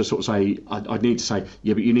want them to sort of say, I need to say,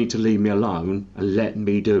 yeah, but you need to leave me alone and let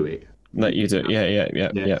me do it. Let you do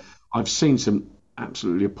it. Yeah. I've seen some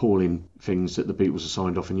absolutely appalling things that the Beatles have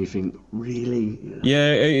signed off, and you think, really?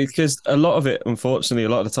 Yeah, because a lot of it, unfortunately, a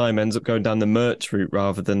lot of the time ends up going down the merch route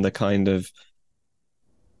rather than the kind of,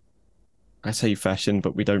 I say fashion,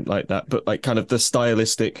 but we don't like that, but like kind of the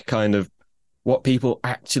stylistic kind of what people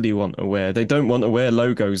actually want to wear. They don't want to wear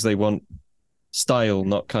logos. They want style,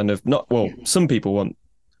 some people want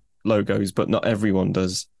logos, but not everyone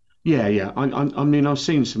does. Yeah. I mean, I've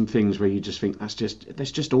seen some things where you just think that's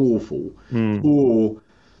just awful. Or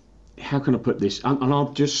how can I put this? And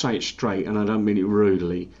I'll just say it straight, and I don't mean it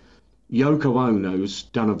rudely. Yoko Ono's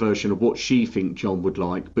done a version of what she thinks John would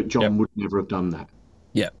like, but John would never have done that.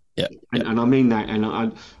 Yeah. And I mean that.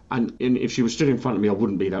 And if she was stood in front of me, I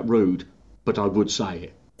wouldn't be that rude, but I would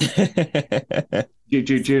say it.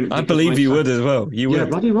 I believe you would as well. You would. Yeah,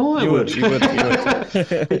 bloody right. You would.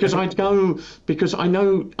 because I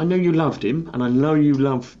know you loved him, and I know you'd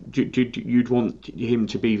want him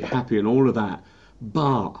to be happy and all of that.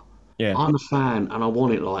 But I'm a fan, and I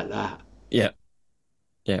want it like that. Yeah.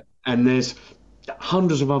 And there's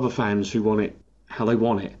hundreds of other fans who want it how they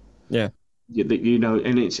want it. Yeah. You know,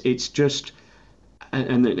 and it's just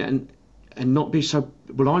and not be so.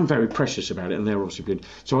 Well, I'm very precious about it, and they're also good.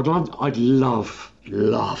 So I'd love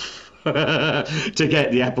to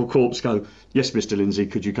get the Apple Corps go. Yes, Mr. Lindsay,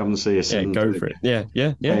 could you come and see us? Yeah, go for it. Yeah.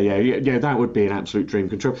 That would be an absolute dream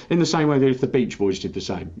come true. In the same way that if the Beach Boys did the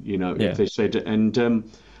same, you know, if they said, and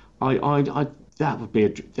I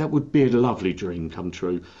that would be a lovely dream come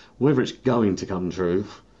true. Whether it's going to come true.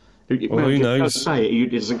 Well, who knows? Say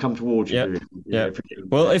it doesn't come towards you. Yeah.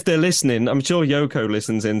 Well, if they're listening, I'm sure Yoko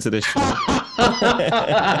listens into this show.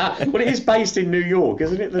 Well, it is based in New York,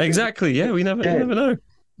 isn't it? Exactly. Yeah, we never know.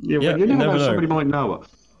 Yeah, well, you never know. Somebody might know her.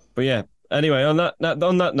 But yeah. Anyway, on that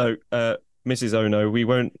note, Mrs. Ono, we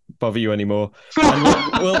won't bother you anymore. And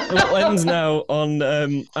we'll end now on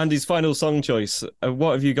Andy's final song choice.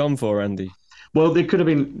 What have you gone for, Andy? Well, there could have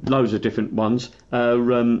been loads of different ones.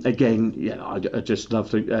 Again, I just love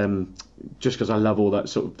to, just because I love all that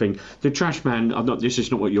sort of thing. The Trashman, this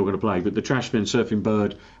is not what you're going to play, but the Trashman, Surfing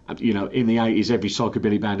Bird, you know, in the 80s, every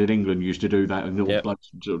psychobilly band in England used to do that, and all the blokes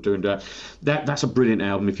sort of doing that. That's a brilliant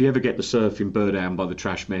album. If you ever get the Surfing Bird album by the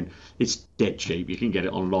Trashmen, it's dead cheap. You can get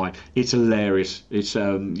it online. It's hilarious. It's,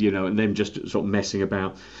 you know, and them just sort of messing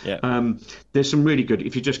about. Yeah. There's some really good,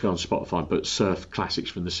 if you just go on Spotify and put surf classics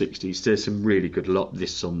from the 60s, there's some really good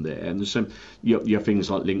lists on there. And there's some, your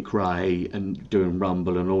things like Link Ray and doing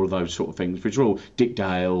Rumble and all of those sort of things, which are all Dick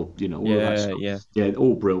Dale, you know, all of that stuff. Yeah,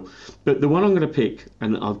 all brill. But the one I'm going to pick,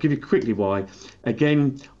 and I'll give you quickly why,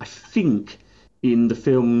 again, I think in the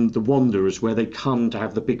film The Wanderers, where they come to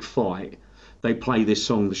have the big fight, they play this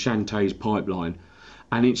song, The Shantae's Pipeline.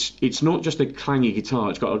 And it's not just a clangy guitar,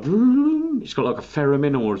 it's got like a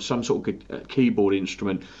theremin or some sort of keyboard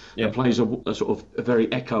instrument that plays a sort of a very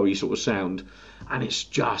echoey sort of sound. And it's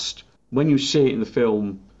just, when you see it in the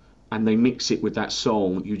film and they mix it with that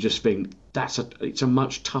song, you just think it's a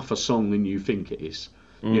much tougher song than you think it is.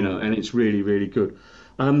 You know, and it's really, really good.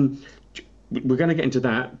 We're going to get into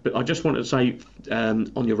that, but I just wanted to say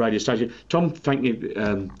on your radio station, Tom, thank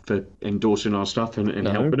you for endorsing our stuff and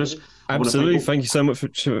helping us. Absolutely, thank you so much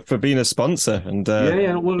for being a sponsor. And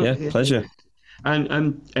pleasure.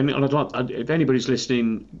 And I'd like, if anybody's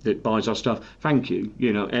listening that buys our stuff, thank you.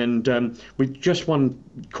 You know, and we've just one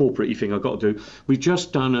corporate thing I've got to do. We've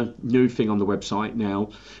just done a new thing on the website now,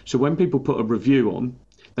 so when people put a review on,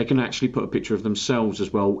 they can actually put a picture of themselves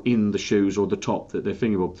as well in the shoes or the top that they're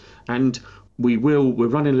thinking of. And we're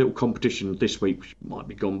running a little competition this week, which might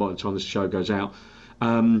be gone by the time this show goes out.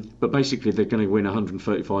 But basically, they're going to win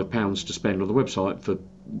 £135 to spend on the website for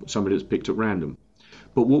somebody that's picked at random.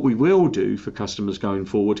 But what we will do for customers going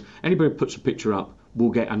forward, anybody who puts a picture up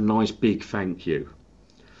will get a nice big thank you.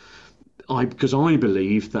 Because I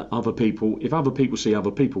believe that if other people see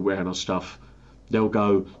other people wearing our stuff, they'll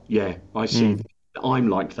go, yeah, I see. I'm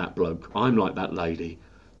like that bloke. I'm like that lady.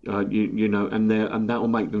 You know, and that will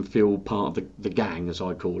make them feel part of the gang, as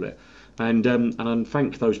I call it. And I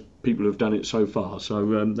thank those people who've done it so far.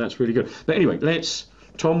 So that's really good. But anyway,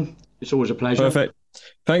 Tom, it's always a pleasure. Perfect.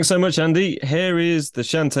 Thanks so much, Andy. Here is the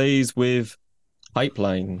Shantaes with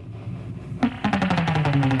Pipeline.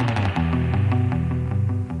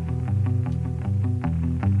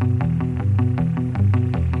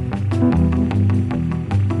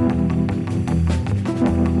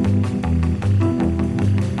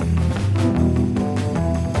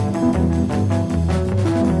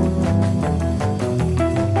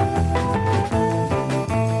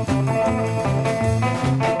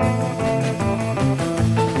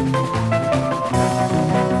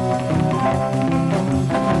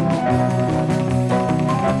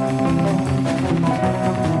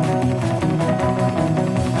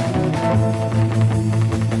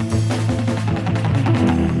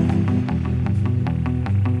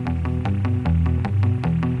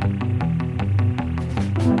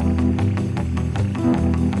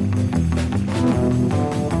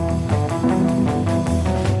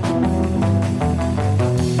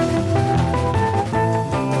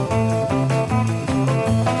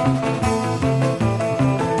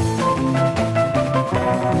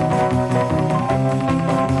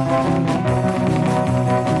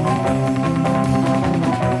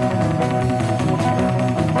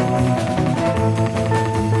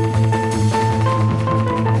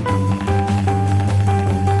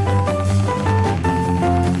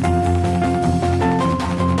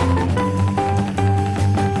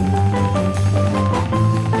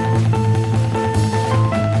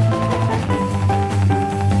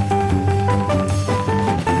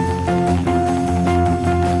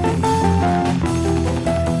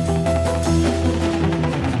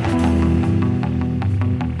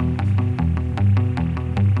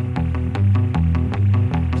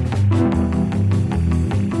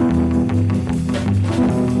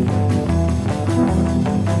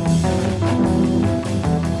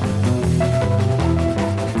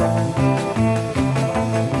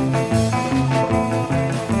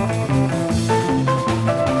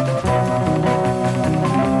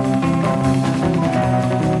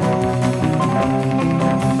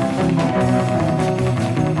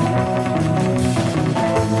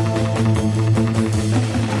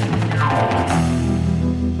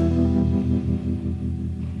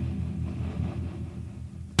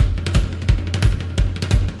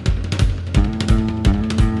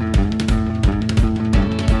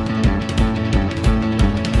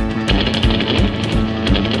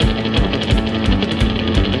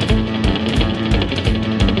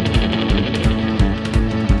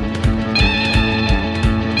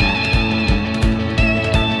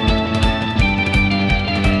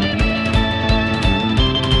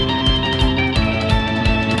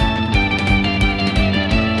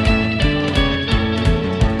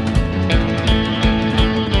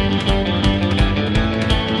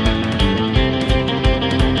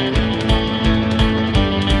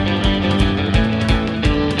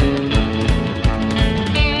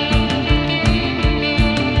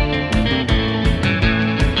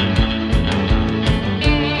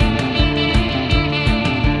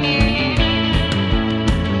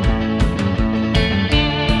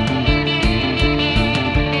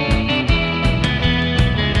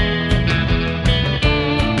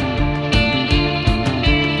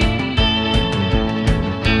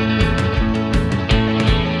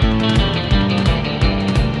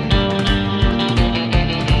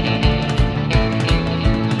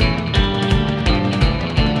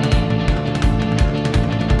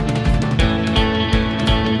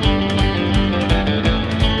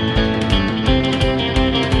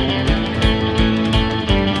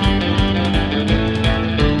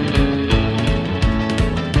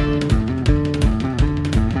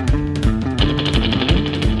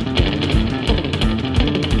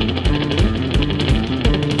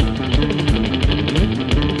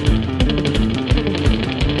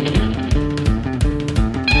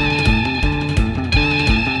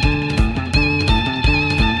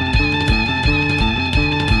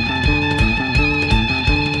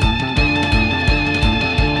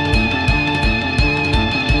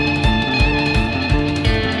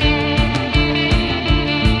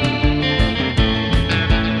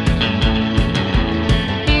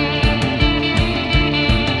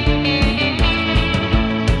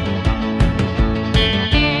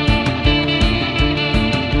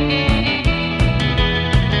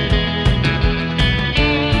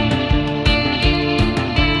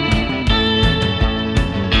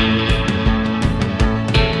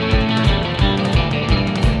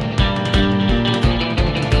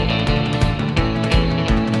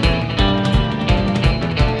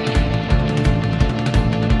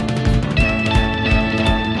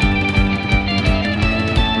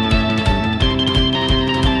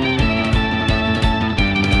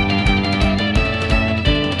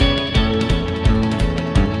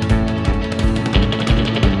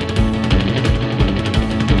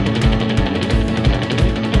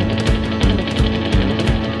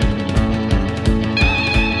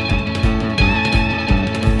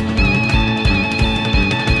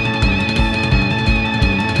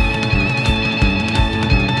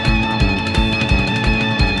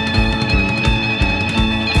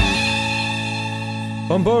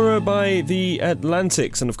 by the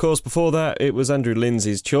Atlantics, and of course before that it was Andrew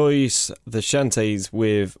Lindsay's choice, the Shantays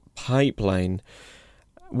with Pipeline.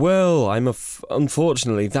 Well,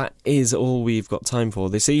 unfortunately that is all we've got time for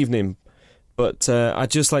this evening, but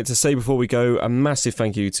I'd just like to say before we go a massive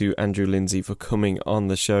thank you to Andrew Lindsay for coming on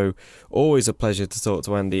the show. Always a pleasure to talk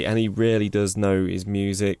to Andy, and he really does know his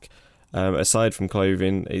music. Aside from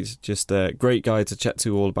clothing, he's just a great guy to chat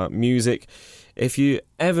to all about music. If you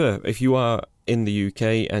are in the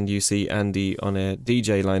UK and you see Andy on a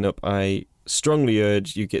DJ lineup, I strongly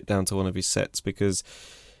urge you get down to one of his sets, because,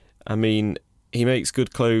 I mean, he makes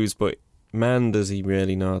good clothes, but man, does he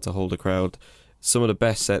really know how to hold a crowd. Some of the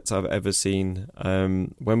best sets I've ever seen.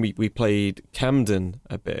 When we played Camden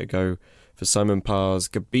a bit ago for Simon Parr's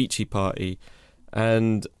Gabechi party,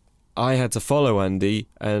 and I had to follow Andy,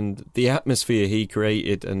 and the atmosphere he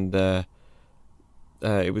created, and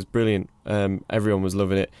it was brilliant. Everyone was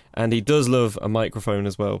loving it, and he does love a microphone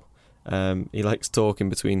as well. He likes talking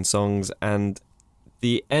between songs, and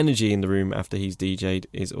the energy in the room after he's DJ'd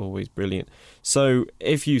is always brilliant. So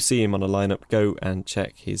if you see him on a lineup, go and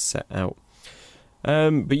check his set out.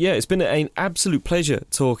 But yeah, it's been an absolute pleasure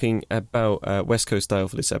talking about West Coast style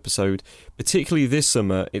for this episode, particularly this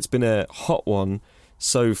summer. It's been a hot one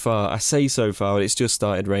so far. I say so far, it's just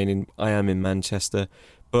started raining. I am in Manchester,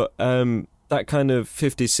 but that kind of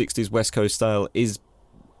 50s, 60s West Coast style is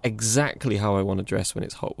exactly how I want to dress when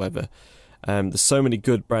it's hot weather. There's so many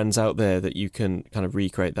good brands out there that you can kind of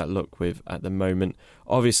recreate that look with at the moment.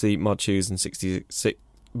 Obviously, Mod Shoes and 66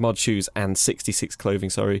 Clothing,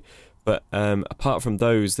 sorry. But apart from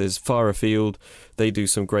those, there's Far Afield. They do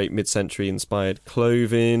some great mid-century inspired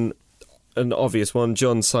clothing. An obvious one,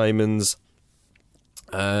 John Simon's,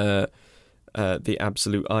 the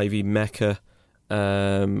Absolute Ivy Mecca,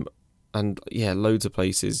 and yeah, loads of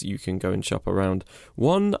places you can go and shop around.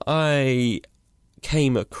 One I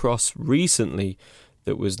came across recently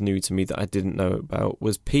that was new to me that I didn't know about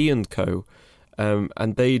was P&Co,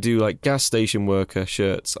 and they do like gas station worker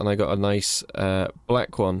shirts, and I got a nice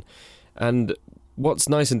black one. And what's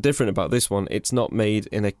nice and different about this one, it's not made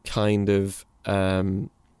in a kind of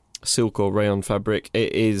silk or rayon fabric.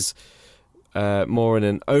 It is more in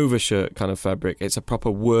an overshirt kind of fabric. It's a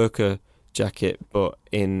proper worker jacket, but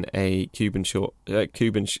in a Cuban shirt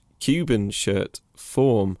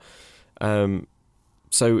form.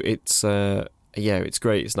 So it's it's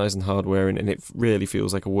great. It's nice and hard wearing, and it really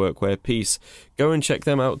feels like a workwear piece. Go and check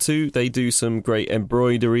them out too. They do some great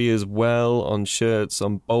embroidery as well on shirts,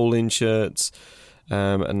 on bowling shirts,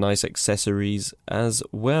 and nice accessories as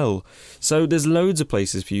well. So there's loads of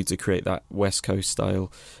places for you to create that West Coast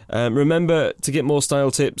style. Remember, to get more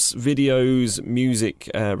style tips, videos, music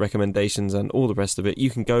recommendations, and all the rest of it, you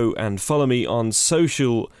can go and follow me on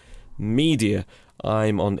social media.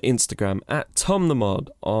 I'm on Instagram at Tom the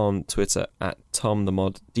Mod, on Twitter at Tom the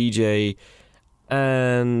Mod DJ,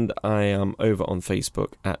 and I am over on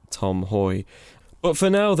Facebook at Tom Hoy. But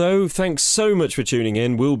for now, though, thanks so much for tuning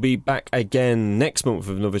in. We'll be back again next month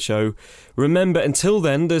with another show. Remember, until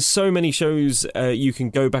then, there's so many shows you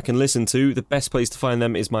can go back and listen to. The best place to find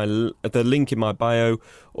them is the link in my bio,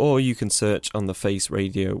 or you can search on the Face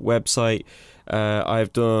Radio website.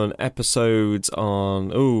 I've done episodes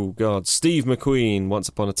on, Steve McQueen, Once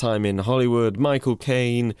Upon a Time in Hollywood, Michael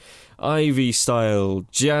Caine, Ivy Style,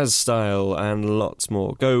 Jazz Style, and lots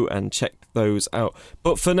more. Go and check those out.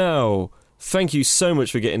 But for now, thank you so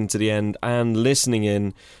much for getting to the end and listening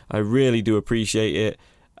in. I really do appreciate it.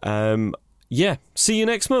 See you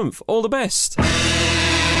next month. All the best.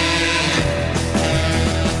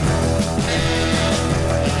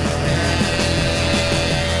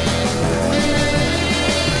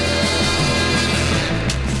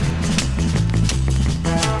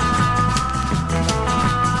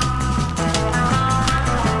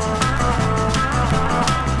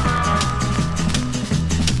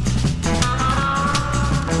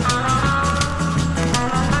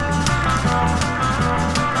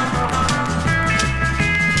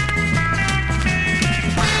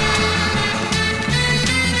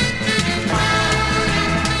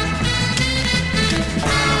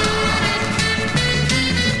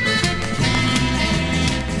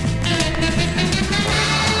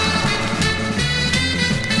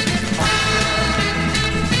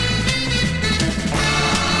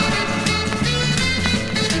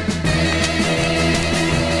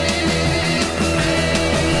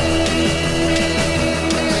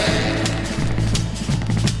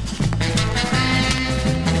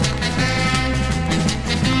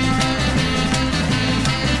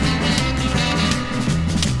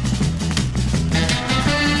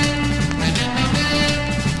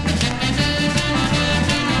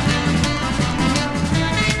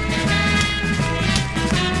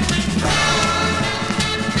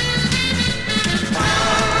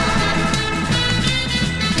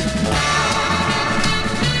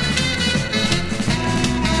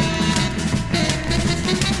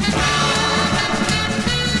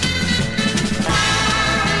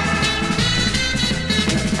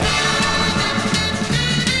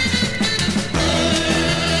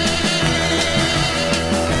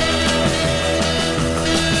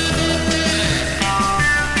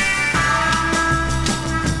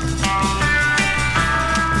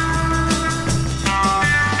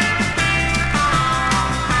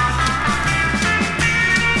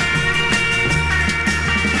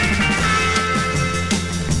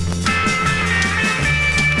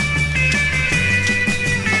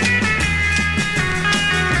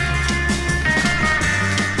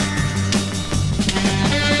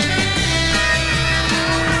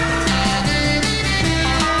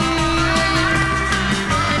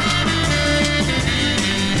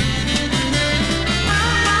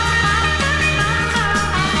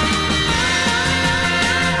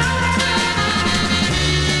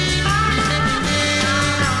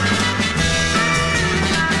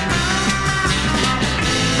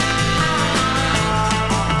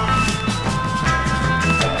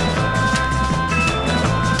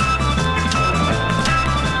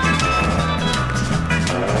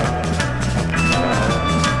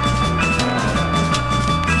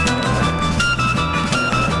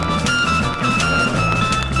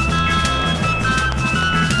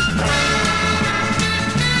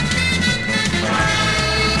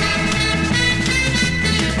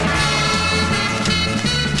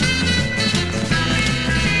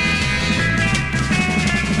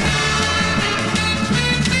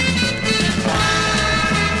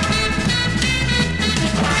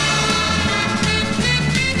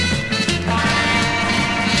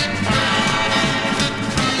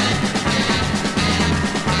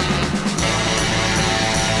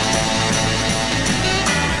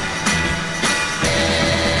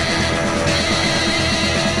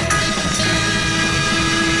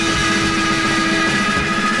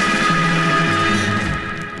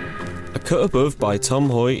 Put Above by Tom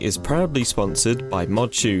Hoy is proudly sponsored by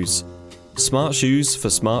Mod Shoes. Smart shoes for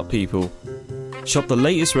smart people. Shop the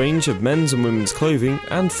latest range of men's and women's clothing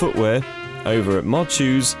and footwear over at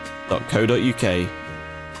modshoes.co.uk.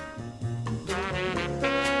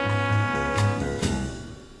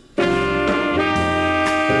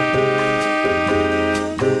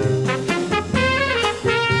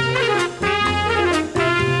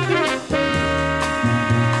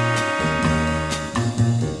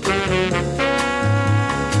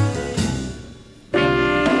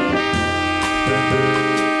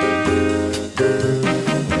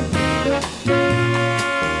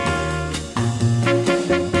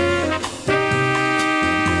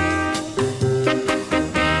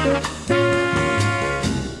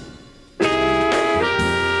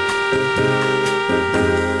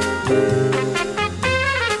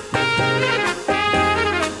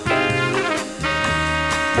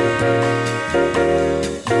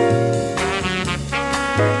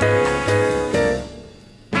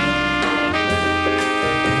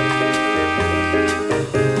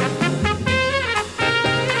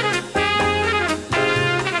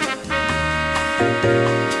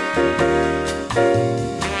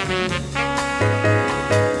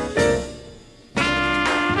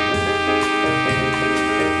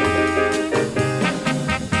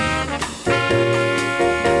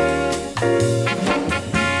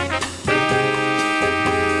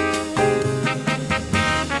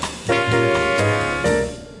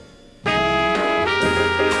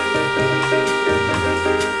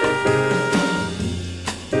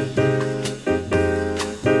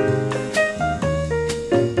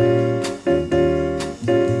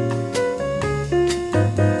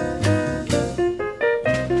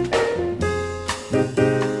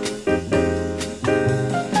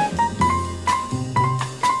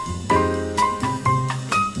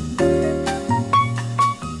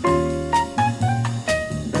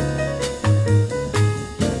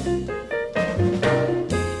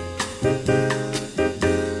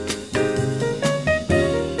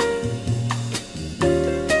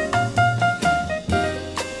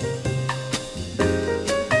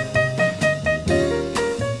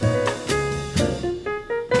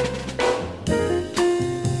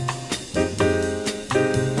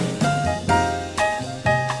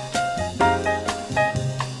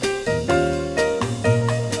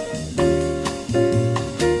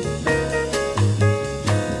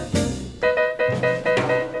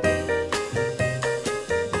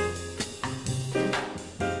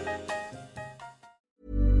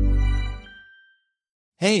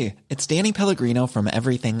 Hey, it's Danny Pellegrino from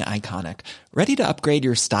Everything Iconic. Ready to upgrade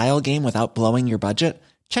your style game without blowing your budget?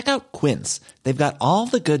 Check out Quince. They've got all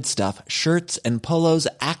the good stuff, shirts and polos,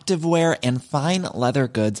 activewear, and fine leather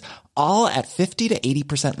goods, all at 50 to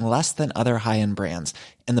 80% less than other high-end brands.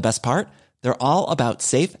 And the best part? They're all about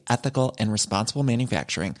safe, ethical, and responsible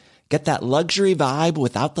manufacturing. Get that luxury vibe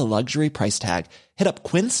without the luxury price tag. Hit up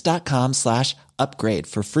quince.com/upgrade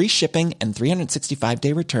for free shipping and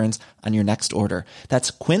 365-day returns on your next order.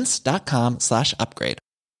 That's quince.com/upgrade.